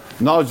here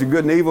knowledge of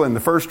good and evil in the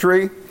first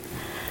tree,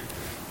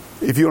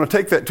 if you want to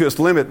take that to its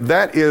limit,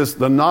 that is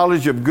the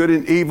knowledge of good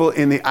and evil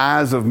in the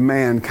eyes of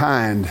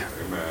mankind.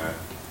 Amen.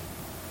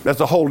 That's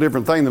a whole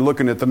different thing than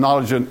looking at the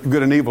knowledge of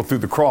good and evil through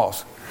the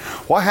cross.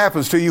 What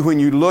happens to you when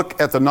you look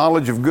at the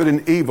knowledge of good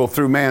and evil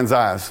through man's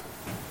eyes?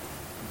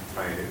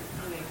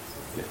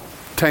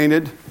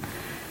 Tainted.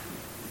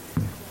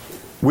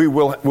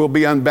 We'll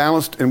be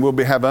unbalanced, and we'll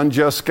have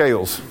unjust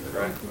scales.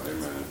 Amen.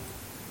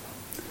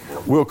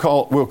 We'll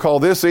call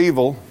this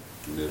evil,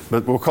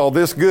 but we'll call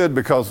this good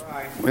because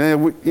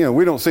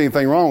we don't see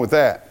anything wrong with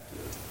that.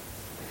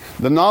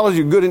 The knowledge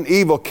of good and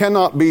evil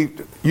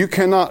you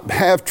cannot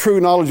have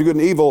true knowledge of good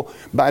and evil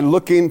by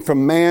looking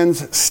from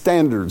man's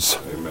standards.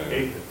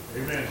 Amen.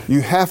 Amen. You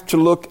have to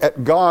look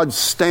at God's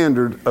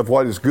standard of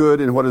what is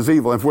good and what is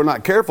evil. If we're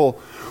not careful,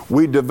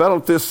 we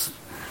develop this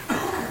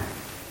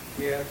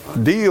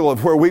deal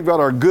of where we've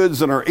got our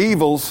goods and our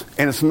evils,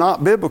 and it's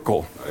not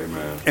biblical.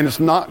 Amen. And it's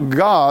not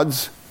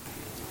God's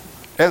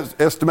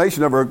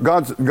estimation of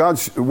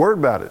God's word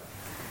about it.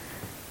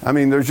 I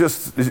mean,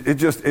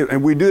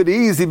 and we do it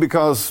easy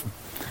because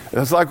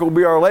it's like we'll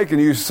be our lake,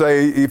 and you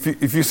say,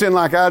 if you sin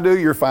like I do,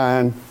 you're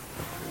fine.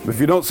 But if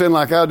you don't sin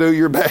like I do,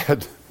 you're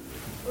bad.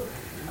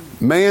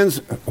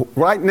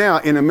 Right now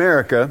in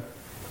America,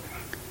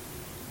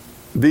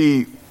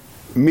 the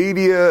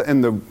media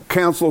and the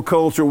council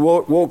culture,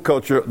 woke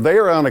culture, they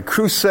are on a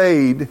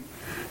crusade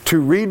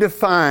to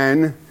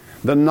redefine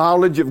the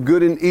knowledge of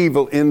good and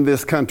evil in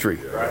this country.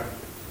 Right.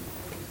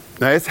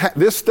 Now,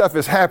 this stuff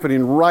is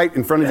happening right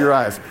in front of your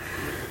eyes.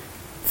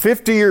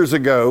 50 years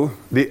ago,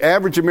 the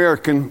average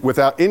American,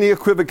 without any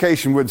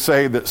equivocation, would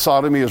say that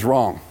sodomy is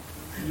wrong.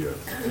 Yes.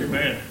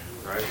 Amen.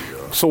 Right.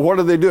 So what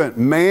are they doing?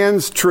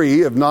 Man's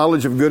tree of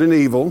knowledge of good and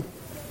evil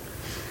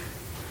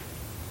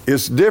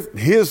is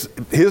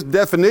his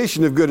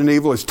definition of good and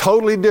evil is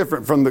totally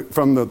different from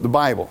the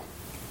Bible.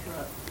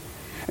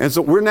 And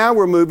so we're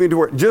moving to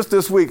where just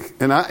this week,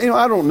 and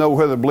I don't know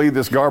whether to believe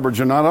this garbage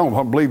or not. I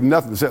don't believe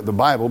nothing except the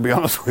Bible, to be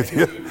honest with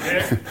you.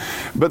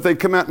 But they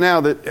come out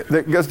now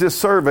that gets this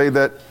survey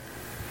that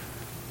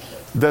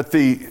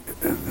the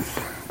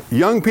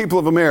young people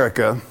of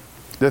America,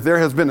 that there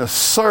has been a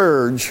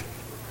surge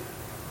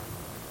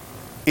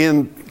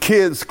in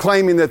kids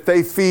claiming that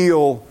they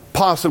feel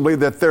possibly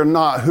that they're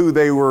not who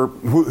they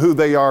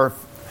are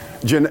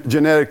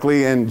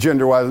genetically and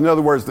gender-wise. In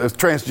other words, the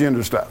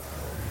transgender stuff.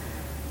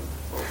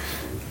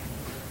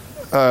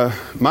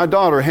 My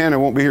daughter, Hannah,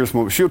 won't be here this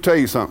moment. She'll tell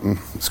you something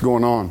that's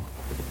going on.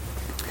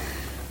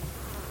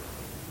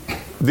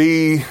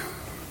 The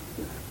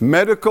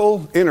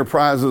medical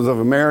enterprises of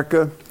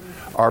America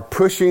are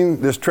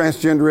pushing this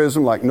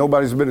transgenderism like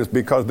nobody's business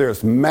because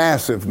there's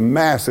massive,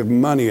 massive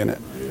money in it.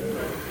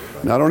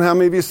 Now, I don't know how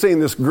many of you have seen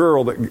this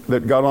girl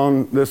that got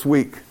on this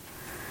week.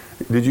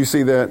 Did you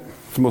see that?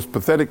 It's the most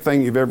pathetic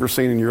thing you've ever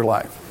seen in your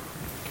life.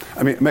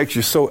 I mean, it makes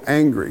you so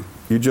angry.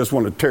 You just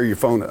want to tear your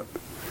phone up.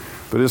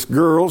 But this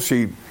girl,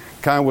 she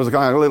was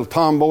a little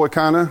tomboy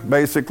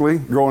basically,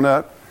 growing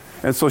up.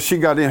 And so she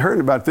got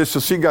heard about this, so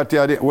she got the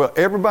idea. Well,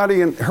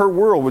 everybody in her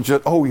world was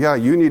just, oh yeah,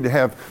 you need to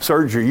have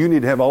surgery. You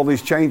need to have all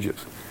these changes.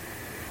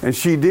 And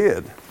she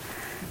did.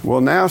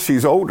 Well, now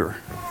she's older.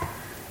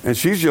 And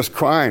she's just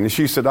crying. And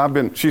she said, I'm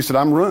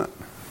ruined.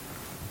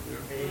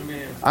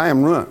 Amen. I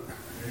am ruined.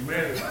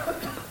 Amen.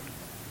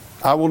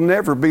 I will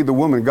never be the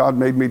woman God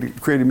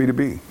created me to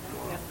be.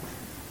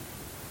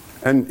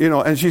 And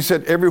and she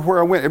said, everywhere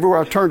I went, everywhere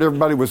I turned,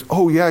 everybody was,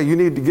 oh yeah, you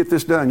need to get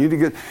this done. You need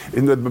to get,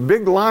 and the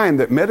big line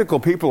that medical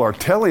people are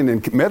telling,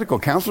 and medical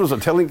counselors are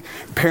telling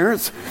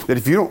parents, that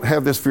if you don't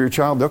have this for your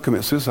child, they'll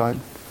commit suicide.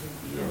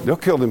 They'll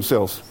kill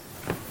themselves.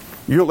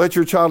 You don't let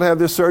your child have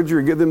this surgery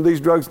or give them these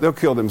drugs, they'll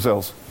kill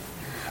themselves.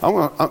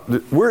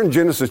 We're in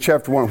Genesis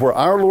chapter 1, where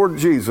our Lord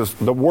Jesus,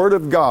 the Word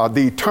of God,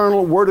 the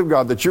eternal Word of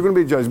God that you're going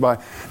to be judged by,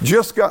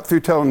 just got through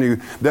telling you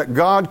that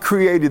God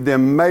created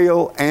them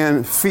male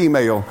and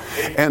female.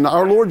 And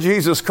our Lord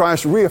Jesus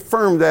Christ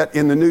reaffirmed that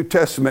in the New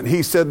Testament.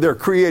 He said they're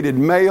created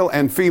male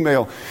and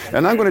female.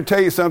 And I'm going to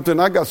tell you something.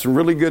 I got some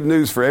really good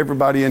news for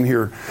everybody in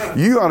here.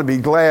 You ought to be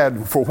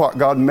glad for what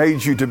God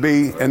made you to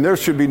be, and there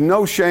should be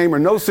no shame or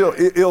no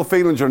ill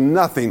feelings or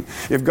nothing.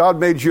 If God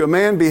made you a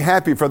man, be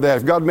happy for that.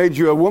 If God made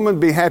you a woman,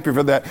 be happy happy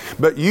for that.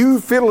 But you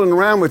fiddling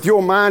around with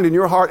your mind and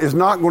your heart is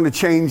not going to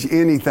change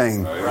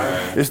anything.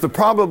 Amen. It's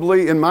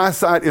probably, in my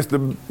sight, it's the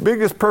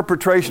biggest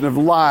perpetration of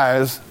a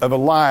lie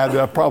that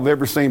I've probably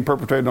ever seen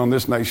perpetrated on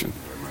this nation.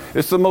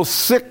 It's the most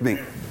sickening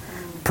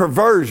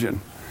perversion.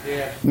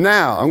 Yeah.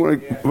 Now,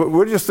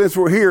 we're just, since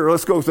we're here,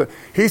 let's go.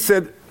 He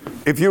said,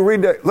 if you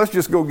read that, let's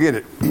just go get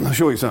it. I'll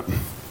show you something.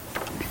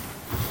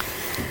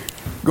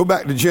 Go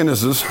back to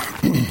Genesis.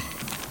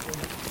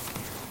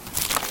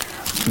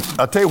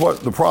 I'll tell you what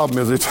the problem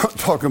is. They're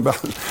talking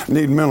about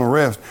needing mental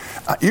rest.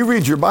 You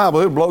read your Bible,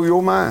 it'll blow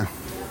your mind.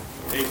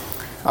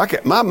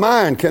 My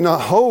mind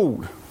cannot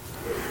hold.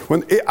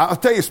 I'll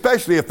tell you,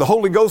 especially if the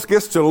Holy Ghost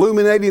gets to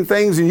illuminating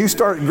things and you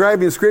start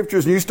grabbing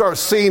scriptures and you start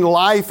seeing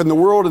life in the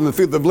world and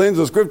through the lens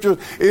of scriptures,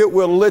 it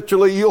will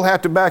literally, you'll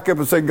have to back up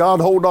and say, God,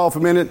 hold off a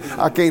minute.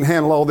 I can't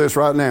handle all this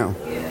right now.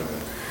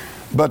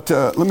 But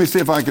let me see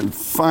if I can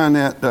find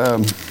that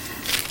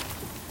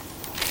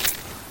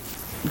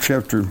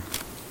chapter.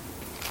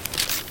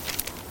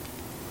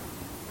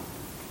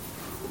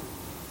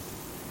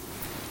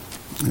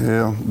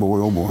 Yeah, boy,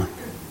 oh boy.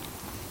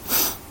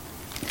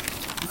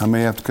 I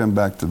may have to come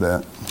back to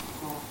that.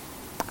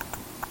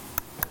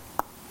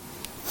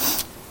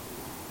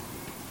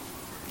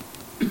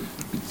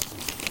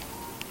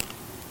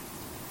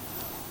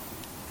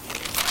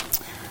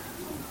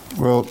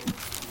 Well,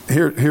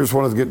 here's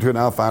what I was getting to, and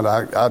I'll find it.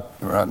 I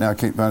right now I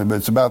can't find it, but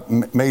it's about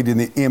made in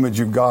the image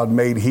of God,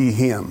 made he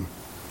him.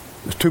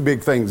 There's two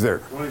big things there.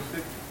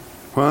 26.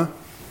 Huh?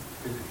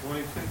 Is it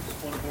 26?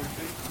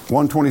 126?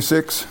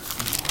 126?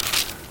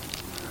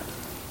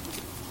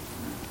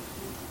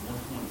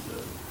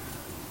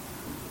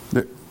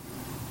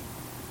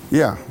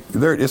 Yeah,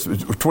 there it is,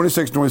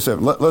 26,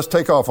 27. Let's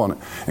take off on it.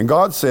 And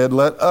God said,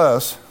 let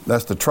us,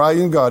 that's the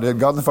triune Godhead,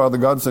 God the Father,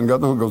 God the Son,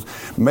 God the Holy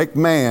Ghost, make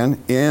man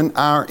in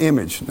our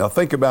image. Now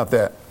think about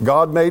that.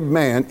 God made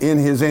man in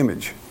his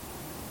image.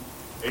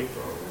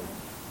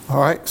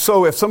 All right,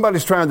 so if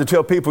somebody's trying to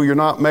tell people you're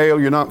not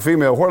male, you're not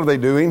female, what are they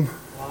doing?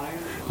 Lying.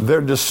 They're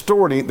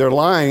distorting, they're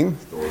lying,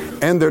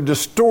 and they're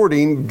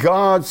distorting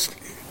God's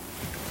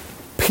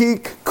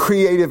peak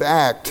creative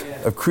act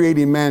of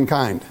creating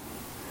mankind.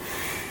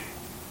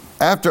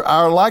 After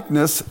our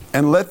likeness,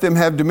 and let them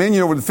have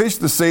dominion over the fish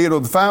of the sea, and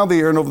over the fowl of the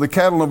air, and over the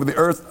cattle, and over the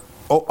earth,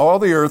 all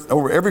the earth,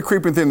 over every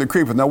creeping thing that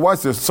creepeth. Now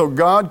watch this. So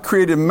God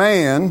created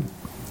man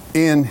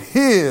in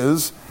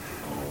his.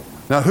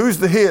 Now who's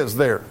the his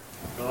there?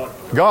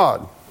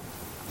 God.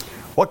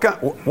 What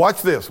kind?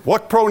 Watch this.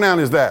 What pronoun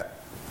is that?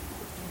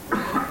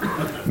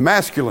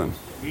 Masculine.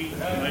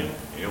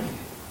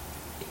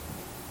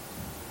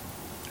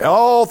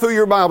 All through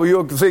your Bible,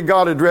 you'll see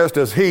God addressed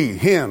as he,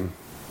 him.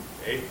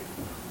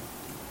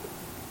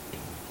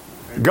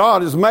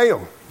 God is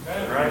male.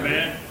 Right,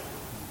 man.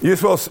 You're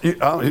supposed.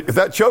 If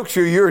that chokes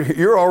you,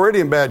 you're already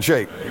in bad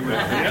shape.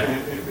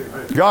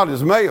 God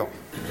is male.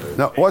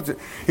 Now, what's it?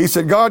 He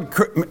said God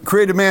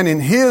created man in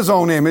his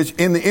own image.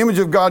 In the image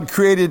of God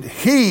created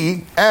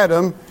he,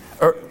 Adam,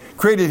 or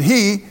created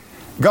he,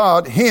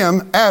 God,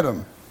 him,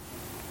 Adam.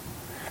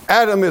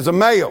 Adam is a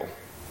male.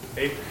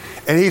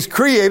 And he's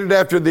created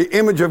after the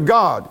image of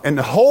God. And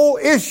the whole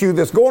issue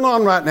that's going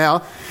on right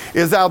now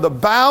is how the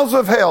bowels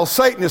of hell,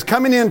 Satan is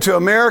coming into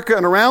America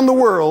and around the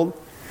world,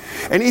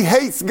 and he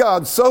hates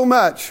God so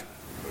much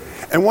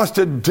and wants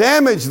to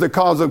damage the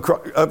cause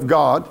of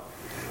God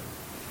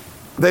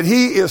that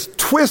he is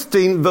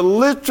twisting the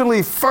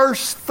literally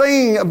first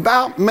thing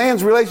about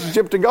man's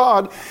relationship to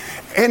God,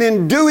 and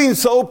in doing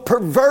so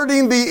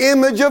perverting the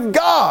image of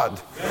God.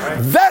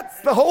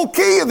 That's the whole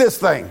key of this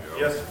thing.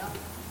 Yes.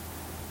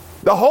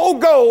 The whole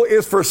goal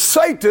is for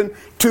Satan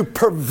to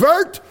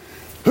pervert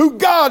who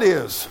God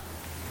is.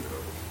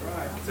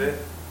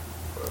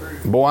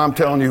 Boy, I'm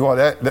telling you what,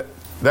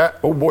 that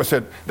old boy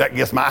said, that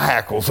gets my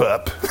hackles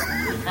up.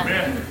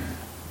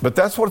 But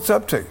that's what it's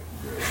up to.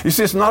 You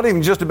see, it's not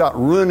even just about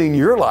ruining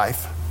your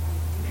life,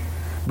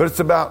 but it's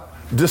about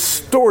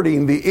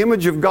distorting the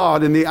image of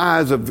God in the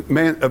eyes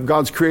of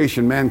God's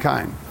creation,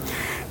 mankind.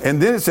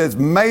 And then it says,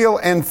 male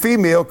and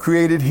female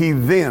created he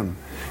them.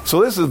 So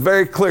this is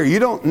very clear. You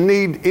don't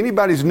need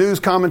anybody's news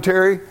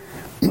commentary.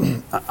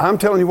 I'm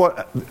telling you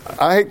what,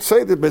 I hate to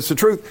say this, but it's the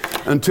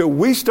truth. Until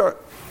we start,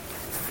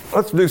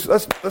 let's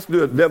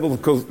do a devil.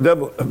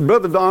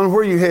 Brother Don,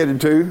 where are you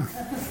headed to?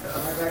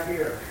 Right back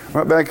here.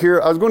 Right back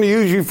here. I was going to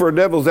use you for a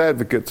devil's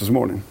advocate this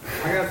morning.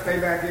 I got to stay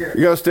back here.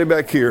 You got to stay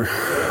back here.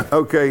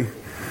 Okay.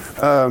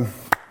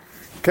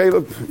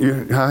 Caleb,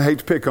 I hate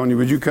to pick on you.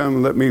 Would you come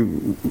and let me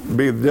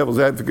be the devil's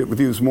advocate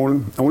with you this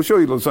morning? I want to show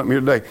you a little something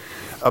here today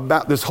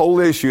about this whole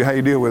issue, how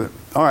you deal with it.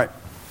 All right.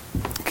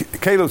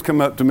 Caleb's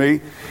come up to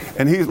me,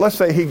 and let's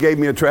say he gave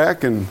me a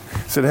tract and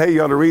said, hey,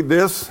 you ought to read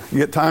this. You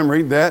get time,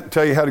 read that,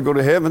 tell you how to go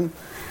to heaven.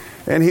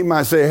 And he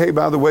might say, hey,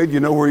 by the way, do you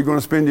know where you're going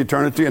to spend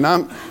eternity? And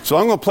I'm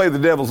going to play the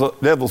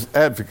devil's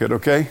advocate,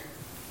 okay?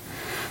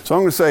 So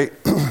I'm going to say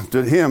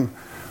to him,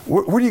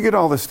 where do you get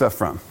all this stuff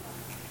from?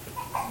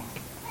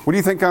 What do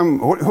you think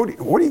what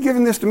are you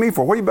giving this to me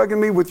for? What are you bugging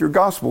me with your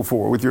gospel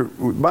for, with your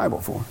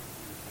Bible for?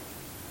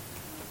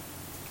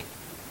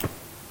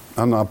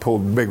 I know I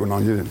pulled a big one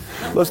on you.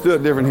 Let's do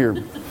it different here.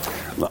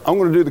 I'm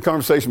going to do the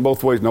conversation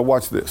both ways. Now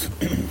watch this.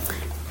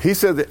 He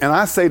said that, and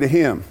I say to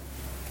him,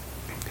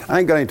 I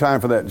ain't got any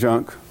time for that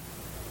junk.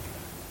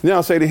 Then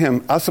I'll say to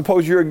him, I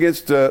suppose you're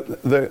against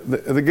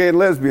the gay and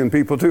lesbian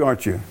people too,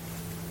 aren't you?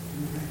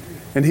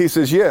 And he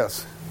says,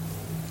 yes.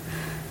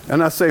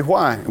 And I say,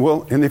 why?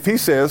 Well, and if he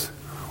says,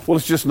 well,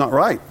 it's just not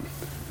right.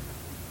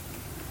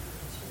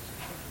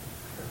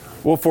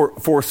 Well,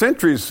 for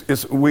centuries, I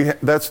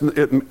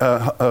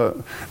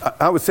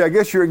would say, I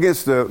guess you're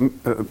against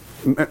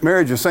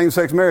marriages,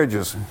 same-sex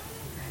marriages.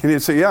 And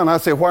he'd say, yeah. And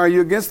I'd say, why are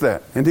you against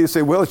that? And he'd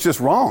say, well, it's just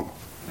wrong.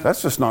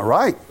 That's just not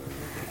right.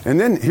 And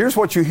then here's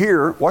what you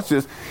hear. Watch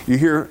this. You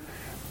hear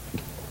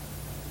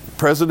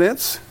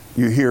presidents,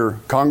 you hear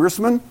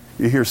congressmen,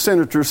 you hear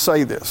senators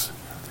say this.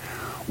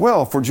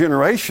 Well, for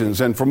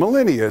generations and for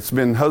millennia, it's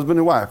been husband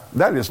and wife.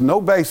 That is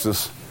no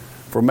basis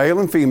for male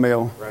and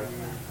female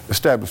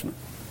establishment.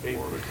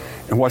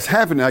 And what's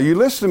happening now, you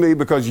listen to me,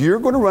 because you're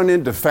going to run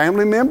into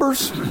family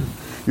members,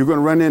 you're going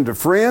to run into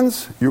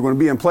friends, you're going to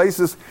be in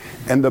places,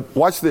 and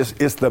watch this,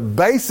 it's the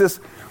basis,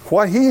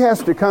 what he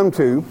has to come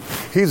to.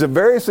 He's a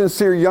very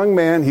sincere young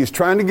man, he's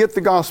trying to get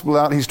the gospel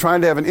out, he's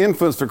trying to have an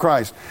influence to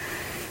Christ.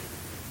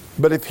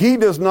 But if he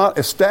does not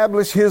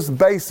establish his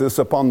basis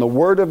upon the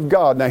Word of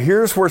God, now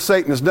here's where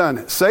Satan has done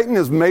it. Satan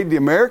has made the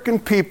American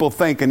people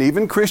think, and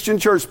even Christian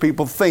church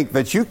people think,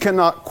 that you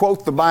cannot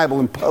quote the Bible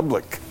in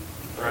public.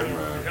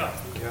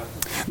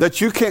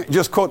 That you can't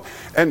just quote,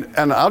 and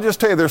I'll just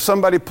tell you, there's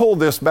somebody pulled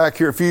this back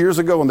here a few years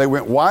ago, and they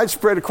went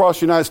widespread across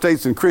the United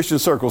States in Christian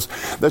circles,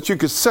 that you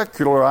could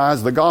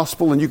secularize the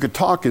gospel and you could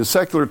talk in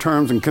secular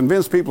terms and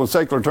convince people in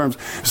secular terms.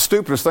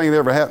 Stupidest thing that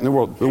ever happened in the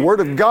world. The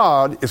Word of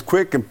God is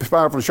quick and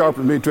powerful and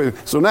sharper than any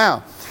two-edged. So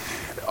now,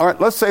 all right,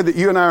 let's say that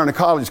you and I are in a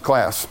college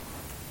class,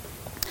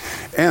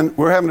 and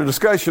we're having a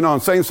discussion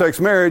on same-sex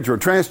marriage or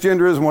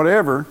transgenderism,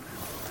 whatever,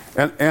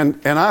 and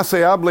I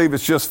say I believe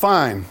it's just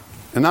fine.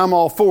 And I'm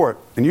all for it.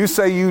 And you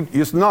say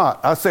it's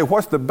not. I say,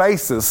 what's the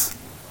basis?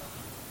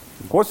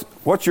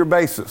 What's your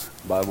basis?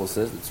 The Bible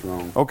says it's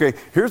wrong. Okay,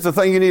 here's the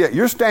thing you need.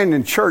 You're standing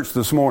in church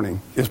this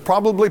morning. It's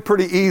probably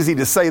pretty easy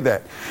to say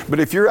that. But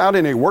if you're out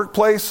in a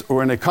workplace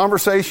or in a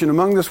conversation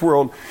among this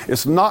world,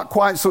 it's not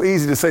quite so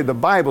easy to say the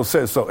Bible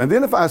says so. And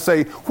then if I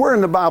say, where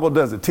in the Bible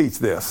does it teach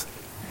this?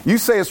 You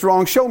say it's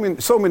wrong, show me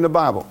in the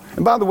Bible.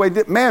 And by the way,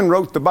 man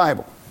wrote the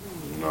Bible.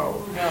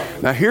 No.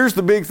 Now here's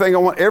the big thing I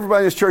want everybody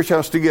in this church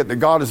house to get, that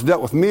God has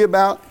dealt with me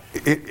about,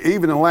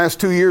 even in the last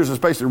 2 years,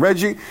 especially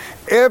Reggie.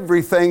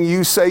 Everything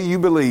you say you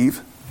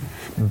believe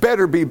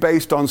better be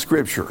based on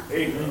Scripture.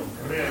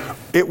 Amen.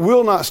 It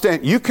will not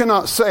stand. You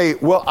cannot say,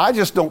 well, I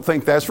just don't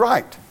think that's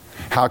right.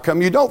 How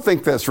come you don't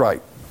think that's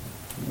right?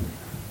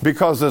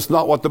 Because that's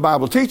not what the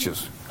Bible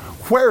teaches.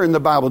 Where in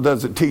the Bible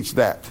does it teach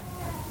that?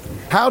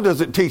 How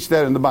does it teach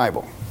that in the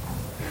Bible?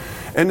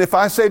 And if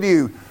I say to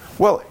you,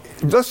 well,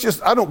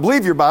 I don't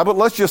believe your Bible,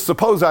 let's just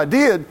suppose I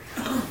did.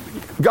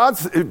 God's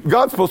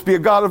supposed to be a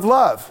God of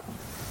love.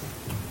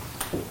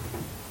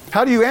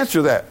 How do you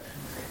answer that?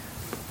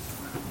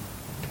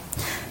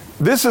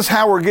 This is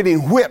how we're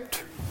getting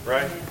whipped.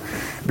 Right.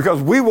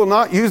 Because we will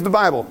not use the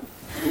Bible.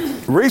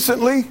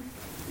 Recently,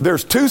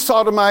 there's 2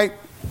 sodomite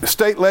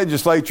state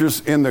legislatures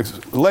in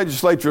the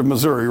legislature of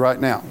Missouri right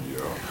now.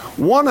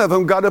 One of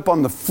them got up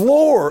on the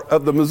floor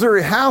of the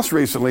Missouri House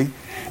recently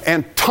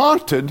and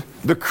taunted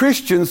the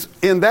Christians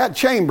in that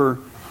chamber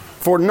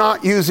for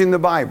not using the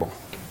Bible.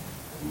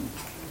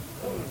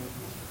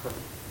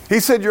 He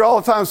said, you're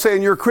all the time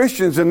saying you're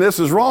Christians and this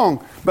is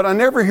wrong, but I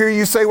never hear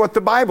you say what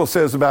the Bible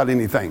says about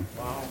anything.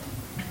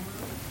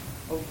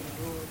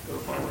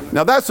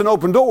 Now that's an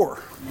open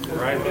door.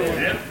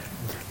 Right.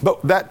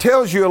 But that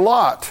tells you a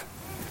lot.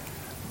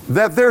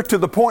 That they're to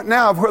the point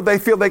now of where they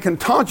feel they can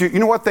taunt you. You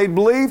know what they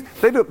believe?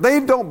 They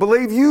don't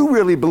believe you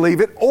really believe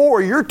it,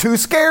 or you're too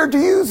scared to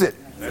use it.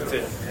 That's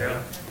it.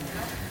 Yeah.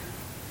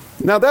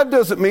 Now that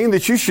doesn't mean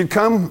that you should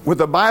come with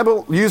the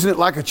Bible using it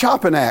like a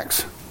chopping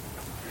axe.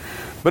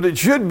 But it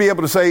should be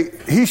able to say,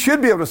 he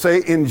should be able to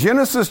say, in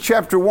Genesis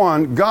chapter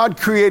 1, God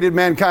created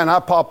mankind. I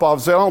pop off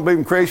and say, I don't believe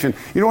in creation.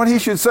 You know what he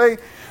should say?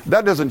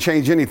 That doesn't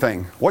change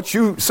anything. What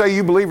you say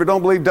you believe or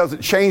don't believe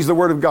doesn't change the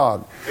Word of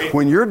God.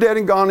 When you're dead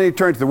and gone in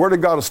eternity, the Word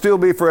of God will still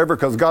be forever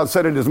because God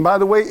said it is. And by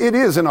the way, it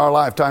is in our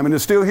lifetime and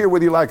it's still here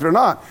whether you like it or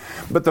not.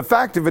 But the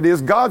fact of it is,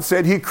 God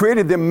said He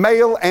created them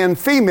male and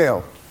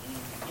female.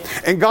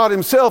 And God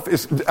Himself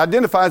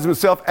identifies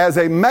Himself as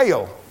a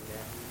male.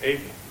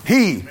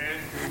 He.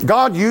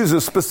 God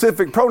uses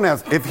specific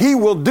pronouns. If He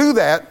will do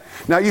that,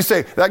 now you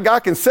say, that guy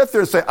can sit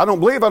there and say, I don't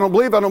believe, I don't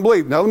believe, I don't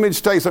believe. Now let me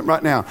just tell you something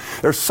right now.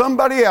 There's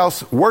somebody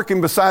else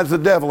working besides the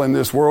devil in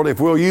this world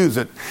if we'll use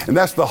it. And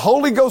that's the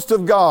Holy Ghost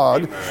of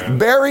God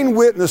bearing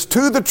witness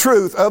to the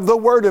truth of the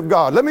Word of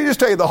God. Let me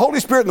just tell you, the Holy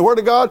Spirit and the Word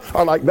of God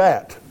are like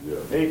that.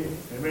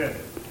 Amen.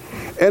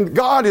 And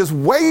God is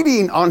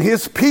waiting on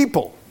His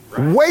people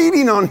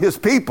waiting on His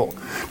people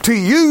to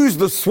use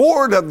the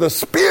sword of the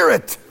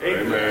Spirit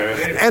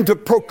Amen. and to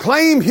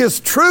proclaim His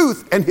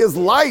truth and His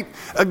light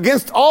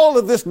against all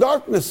of this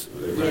darkness.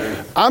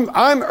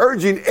 I'm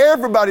urging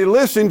everybody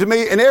listening to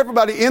me and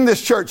everybody in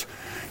this church,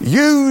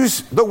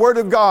 use the Word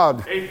of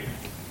God.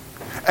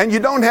 And you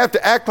don't have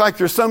to act like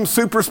you're some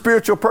super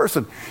spiritual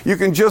person. You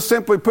can just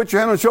simply put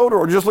your hand on the shoulder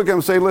or just look at them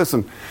and say,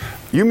 listen,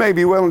 you may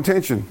be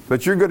well-intentioned,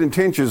 but your good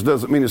intentions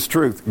doesn't mean it's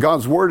truth.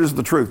 God's Word is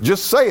the truth.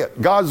 Just say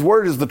it. God's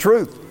Word is the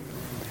truth.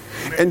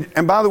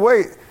 And by the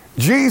way,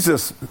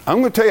 Jesus,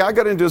 I'm going to tell you, I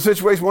got into a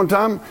situation one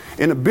time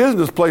in a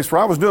business place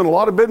where I was doing a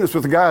lot of business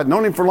with a guy. I'd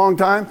known him for a long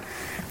time.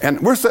 And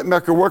we're sitting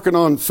back there working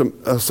on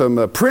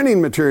some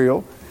printing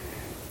material.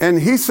 And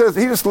he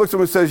just looks at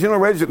me and says, you know,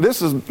 Reggie,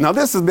 this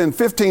has been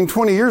 15,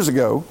 20 years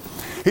ago.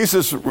 He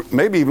says,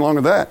 maybe even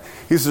longer than that.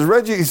 He says,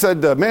 Reggie, he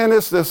said, man,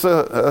 this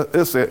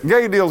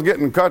gay deal's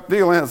getting cut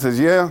deal. And I says,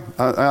 yeah,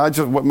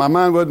 my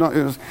mind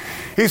wasn't.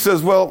 He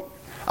says, well,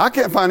 I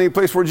can't find any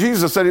place where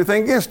Jesus said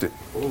anything against it.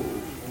 Oh,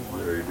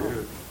 there he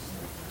did.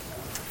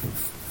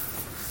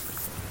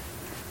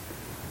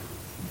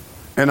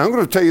 And I'm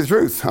going to tell you the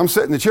truth. I'm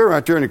sitting in the chair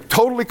right there and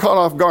totally caught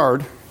off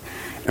guard.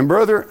 And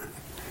brother,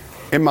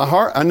 in my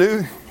heart, I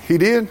knew he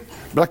did,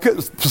 but I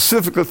couldn't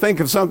specifically think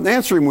of something to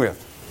answer him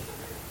with.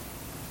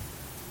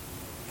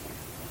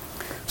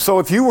 So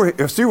if you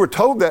were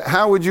told that,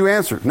 how would you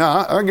answer?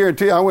 Now, I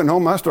guarantee you, I went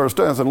home, I started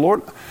studying. I said,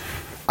 Lord,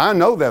 I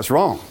know that's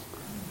wrong.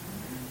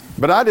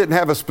 But I didn't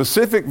have a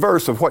specific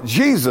verse of what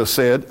Jesus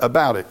said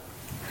about it.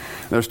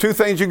 There's two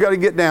things you got to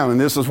get down,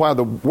 and this is why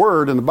the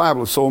Word in the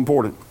Bible is so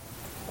important.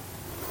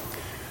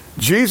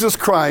 Jesus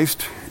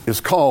Christ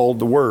is called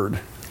the Word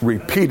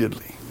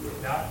repeatedly.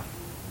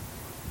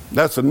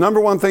 That's the number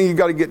one thing you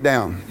got to get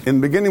down. In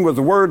the beginning was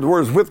the Word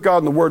is with God,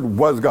 and the Word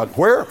was God.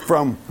 Where?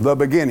 From the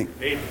beginning.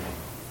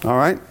 All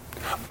right?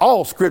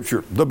 All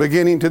Scripture, the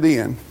beginning to the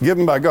end,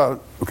 given by God,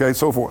 okay,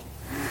 so forth.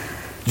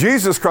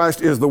 Jesus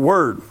Christ is the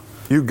Word.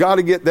 You got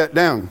to get that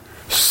down.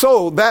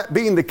 So, that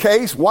being the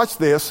case, watch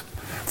this,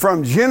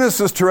 from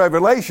Genesis to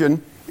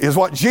Revelation is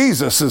what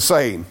Jesus is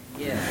saying.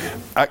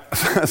 Yeah.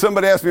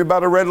 Somebody asked me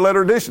about a red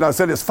letter edition. I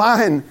said, it's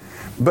fine.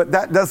 But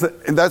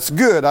that's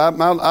good.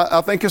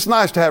 I think it's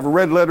nice to have a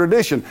red letter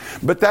edition.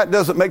 But that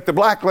doesn't make the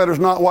black letters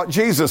not what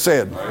Jesus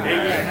said.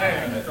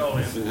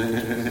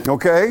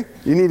 Okay?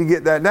 You need to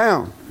get that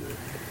down.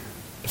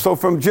 So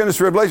from Genesis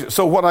to Revelation.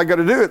 So what I got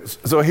to do is,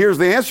 so here's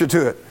the answer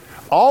to it.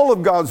 All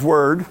of God's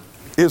Word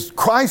is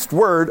Christ's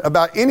Word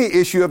about any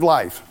issue of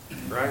life.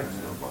 Right.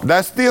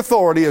 That's the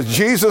authority. Is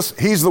Jesus,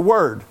 He's the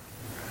Word.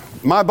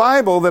 My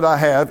Bible that I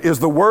have is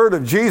the Word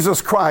of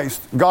Jesus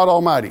Christ, God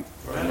Almighty.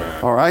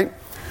 Amen. All right?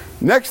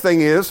 Next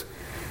thing is,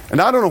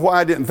 and I don't know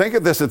why I didn't think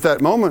of this at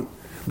that moment,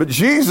 but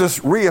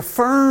Jesus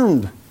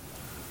reaffirmed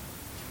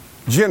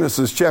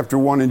Genesis chapter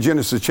 1 and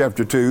Genesis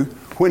chapter 2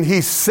 when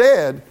He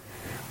said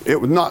it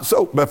was not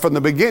so. But from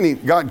the beginning,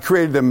 God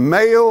created them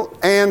male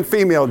and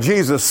female.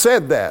 Jesus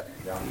said that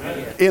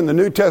in the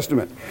New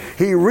Testament.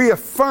 He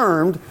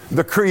reaffirmed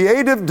the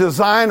creative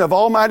design of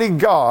Almighty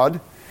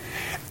God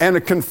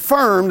and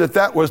confirmed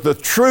that was the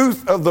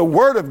truth of the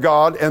Word of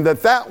God and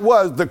that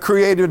was the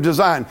creative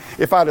design.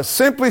 If I'd have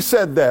simply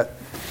said that,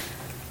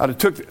 I'd have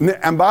took.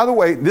 And by the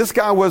way, this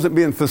guy wasn't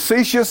being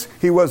facetious.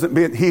 He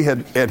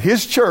had at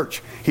his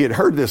church, he had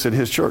heard this at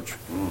his church.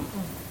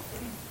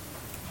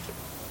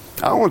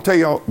 I want to tell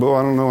y'all, well,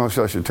 I don't know if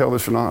I should tell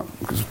this or not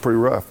because it's pretty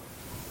rough.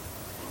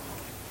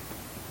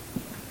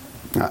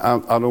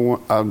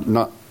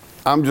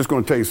 I'm just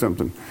going to tell you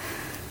something.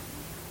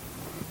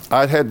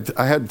 I had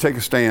to take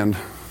a stand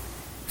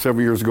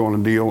several years ago on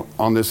a deal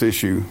on this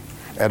issue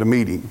at a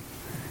meeting,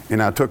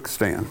 and I took a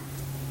stand.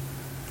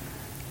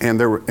 And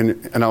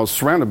I was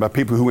surrounded by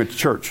people who went to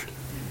church.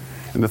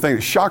 And the thing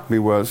that shocked me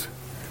was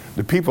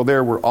the people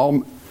there were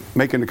all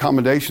making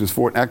accommodations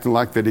for it, acting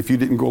like that if you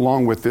didn't go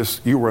along with this,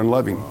 you were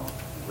unloving.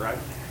 Right.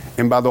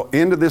 And by the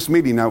end of this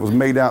meeting, I was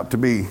made out to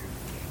be the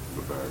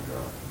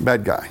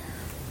bad guy.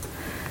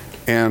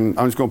 And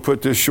I'm just going to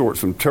put this short.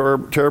 Some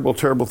terrible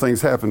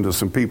things happened to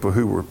some people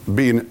who were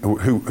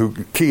who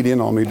keyed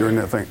in on me during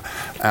that thing.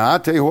 And I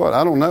tell you what,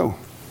 I don't know.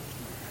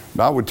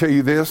 But I would tell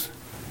you this.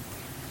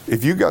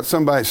 If you got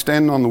somebody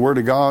standing on the Word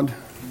of God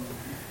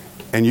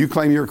and you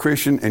claim you're a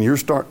Christian and you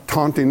start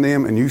taunting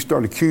them and you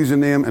start accusing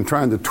them and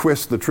trying to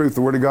twist the truth of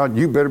the Word of God,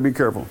 you better be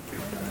careful.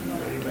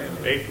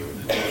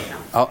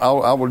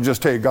 I will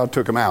just tell you, God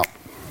took them out.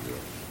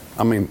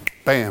 I mean,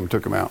 bam,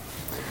 took them out.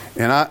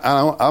 And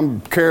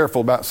I'm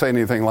careful about saying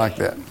anything like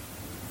that.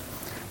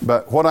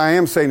 But what I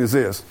am saying is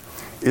this,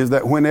 is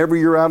that whenever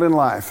you're out in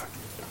life,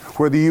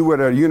 whether you're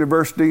at a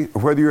university,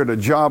 or whether you're at a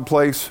job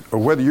place, or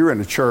whether you're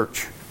in a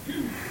church,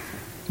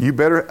 you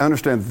better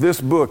understand this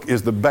book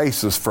is the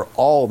basis for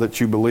all that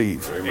you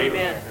believe.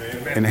 Amen.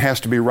 And it has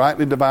to be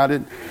rightly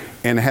divided,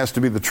 and it has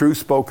to be the truth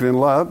spoken in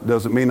love.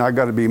 Doesn't mean I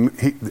got to be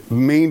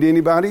mean to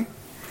anybody.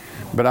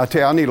 But I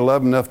tell you, I need to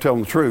love enough to tell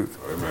them the truth.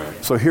 Amen.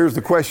 So here's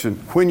the question.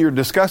 When you're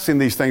discussing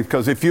these things,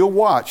 because if you'll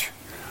watch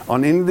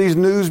on any of these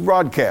news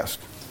broadcasts,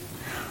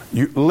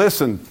 you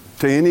listen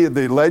to any of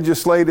the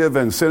legislative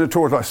and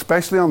senatorial,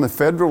 especially on the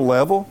federal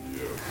level,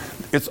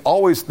 they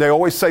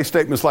always say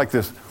statements like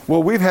this.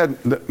 Well, we've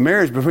had the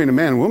marriage between a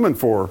man and woman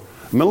for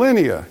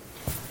millennia,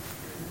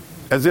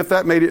 as if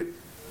that made it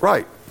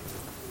right.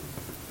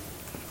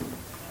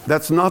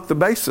 That's not the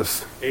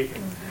basis.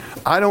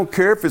 I don't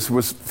care if it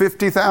was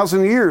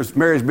 50,000 years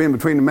marriage being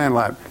between a man and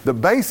wife. The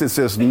basis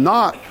is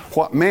not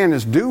what man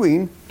is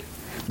doing.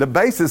 The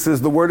basis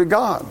is the Word of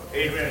God.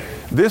 Amen.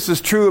 This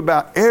is true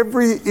about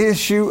every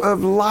issue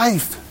of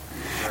life.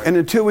 And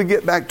until we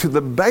get back to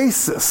the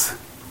basis,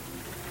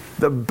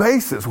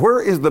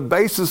 where is the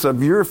basis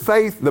of your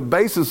faith, the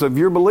basis of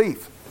your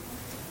belief?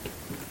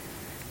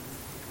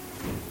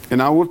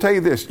 And I will tell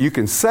you this, you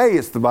can say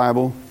it's the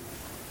Bible,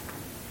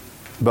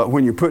 but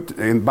when you put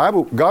in the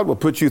Bible, God will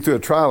put you through a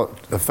trial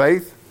of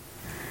faith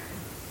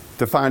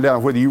to find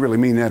out whether you really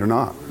mean that or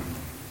not.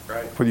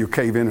 Right. Whether you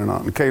cave in or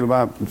not. And Caleb,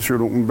 I sure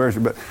don't embarrass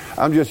you, but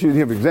I'm just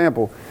using him as an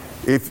example.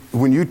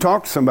 When you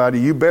talk to somebody,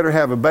 you better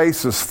have a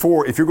basis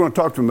for, if you're going to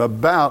talk to them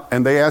about,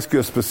 and they ask you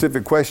a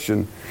specific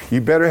question, you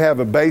better have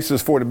a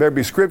basis for it. It better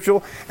be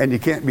scriptural, and you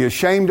can't be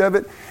ashamed of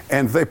it.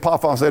 And if they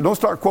pop off and say, don't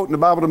start quoting the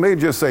Bible to me,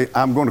 just say,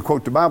 I'm going to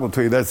quote the Bible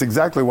to you. That's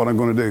exactly what I'm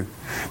going to do.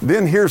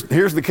 Then here's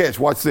the catch.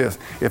 Watch this.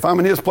 If I'm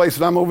in his place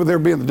and I'm over there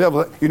being the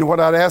devil, you know what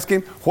I'd ask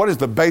him? What is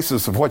the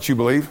basis of what you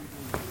believe?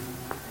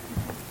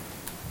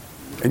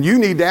 And you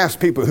need to ask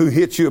people who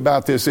hit you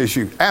about this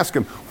issue. Ask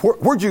them,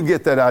 where'd you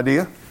get that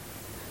idea?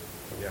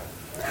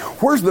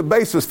 Where's the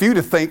basis for you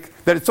to think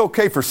that it's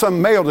okay for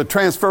some male to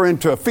transfer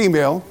into a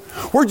female?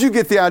 Where'd you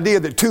get the idea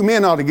that two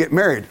men ought to get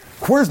married?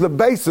 Where's the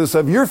basis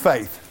of your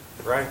faith?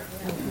 Right.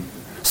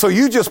 So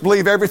you just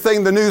believe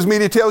everything the news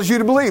media tells you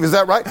to believe. Is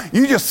that right?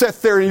 You just sit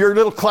there in your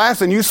little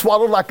class and you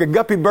swallowed like a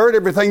guppy bird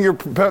everything your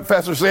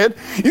professor said.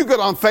 You got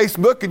on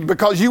Facebook and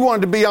because you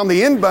wanted to be on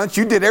the end bunch,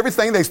 you did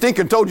everything they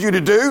stinking told you to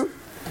do.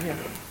 Yeah.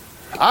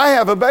 I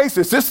have a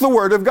basis. It's the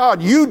Word of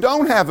God. You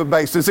don't have a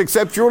basis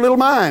except your little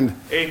mind.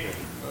 Amen.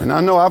 And I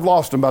know I've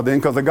lost them by then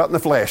because they got in the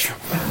flesh.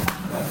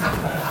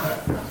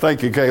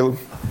 Thank you, Caleb.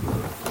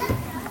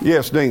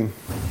 Yes, Dean.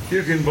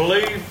 You can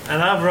believe, and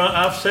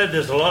I've said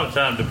this a lot of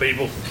times to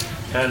people,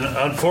 and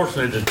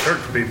unfortunately to church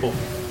people,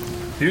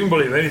 you can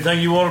believe anything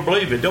you want to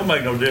believe. It don't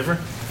make no difference.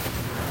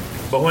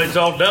 But when it's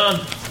all done,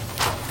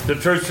 the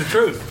truth's the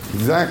truth.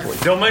 Exactly.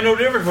 It don't make no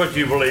difference what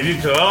you believe. You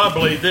say, I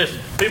believe this.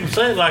 People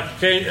say it like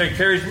it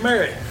carries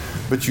merit.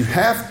 But you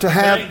have to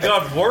have... It ain't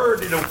God's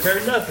Word. It don't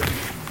carry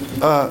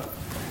nothing.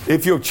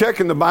 If you'll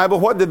check in the Bible,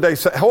 what did they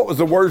say? What was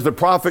the words the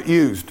prophet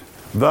used?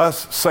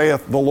 Thus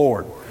saith the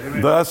Lord.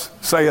 Amen. Thus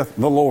saith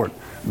the Lord.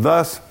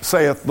 Thus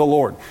saith the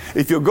Lord.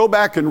 If you'll go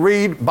back and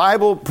read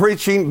Bible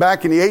preaching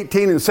back in the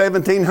 18 and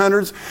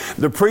 1700s,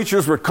 the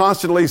preachers were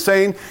constantly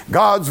saying,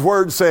 God's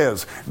Word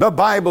says, the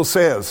Bible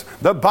says,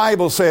 the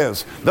Bible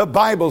says, the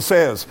Bible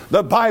says,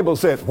 the Bible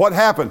says. What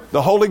happened?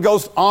 The Holy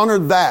Ghost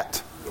honored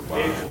that.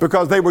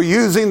 Because they were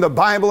using the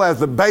Bible as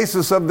the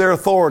basis of their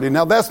authority.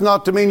 Now, that's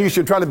not to mean you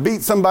should try to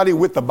beat somebody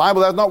with the Bible.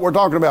 That's not what we're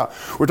talking about.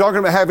 We're talking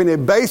about having a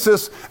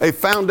basis, a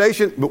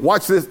foundation. But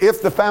watch this.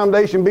 If the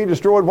foundation be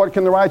destroyed, what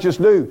can the righteous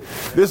do?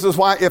 This is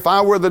why if I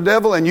were the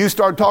devil and you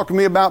started talking to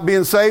me about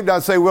being saved,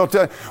 I'd say, well,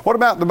 what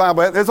about the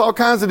Bible? There's all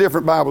kinds of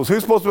different Bibles.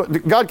 Who's supposed to?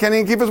 God can't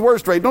even keep His word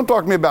straight. Don't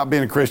talk to me about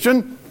being a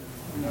Christian.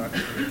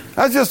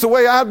 That's just the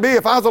way I'd be.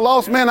 If I was a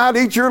lost man, I'd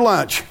eat your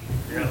lunch.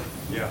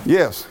 Yeah.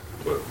 Yes.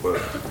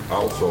 But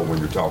also when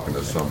you're talking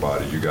to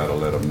somebody, you got to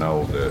let them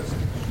know that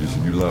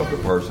you love the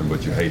person,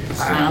 but you hate the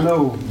sin. I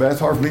know. That's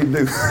hard for me to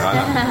do.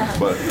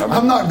 But I mean,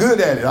 I'm not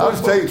good at it. I'll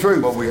just tell you the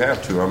truth. But we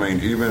have to. I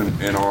mean,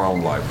 even in our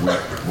own life,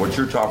 what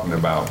you're talking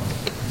about,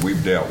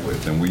 we've dealt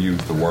with, and we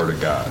use the Word of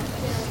God.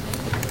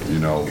 You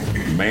know,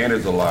 man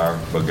is a liar,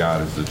 but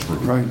God is the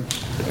truth. Right.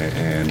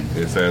 And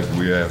it's as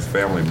we as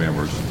family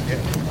members,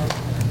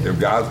 if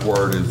God's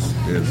Word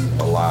is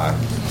a lie,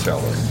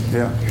 tell us.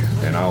 Yeah.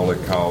 And all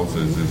it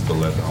causes is to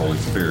let the Holy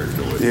Spirit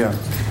do it. Yeah.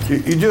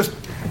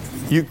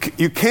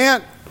 You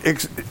can't,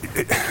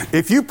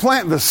 if you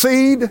plant the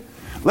seed,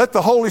 let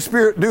the Holy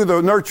Spirit do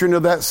the nurturing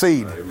of that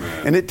seed.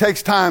 Amen. And it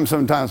takes time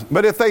sometimes.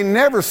 But if they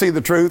never see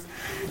the truth,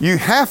 you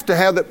have to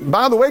have that.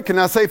 By the way, can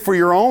I say for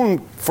your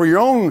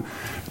own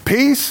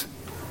peace,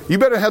 you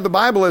better have the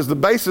Bible as the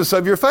basis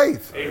of your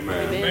faith.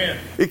 Amen. Amen.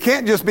 It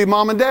can't just be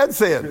Mom and Dad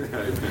said.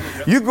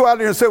 You go out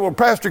there and say, well,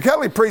 Pastor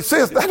Kelly preached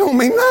this. That don't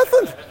mean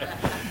nothing.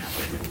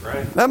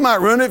 Right. That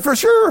might ruin it for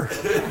sure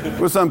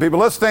with some people.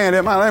 Let's stand.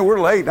 We're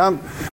late.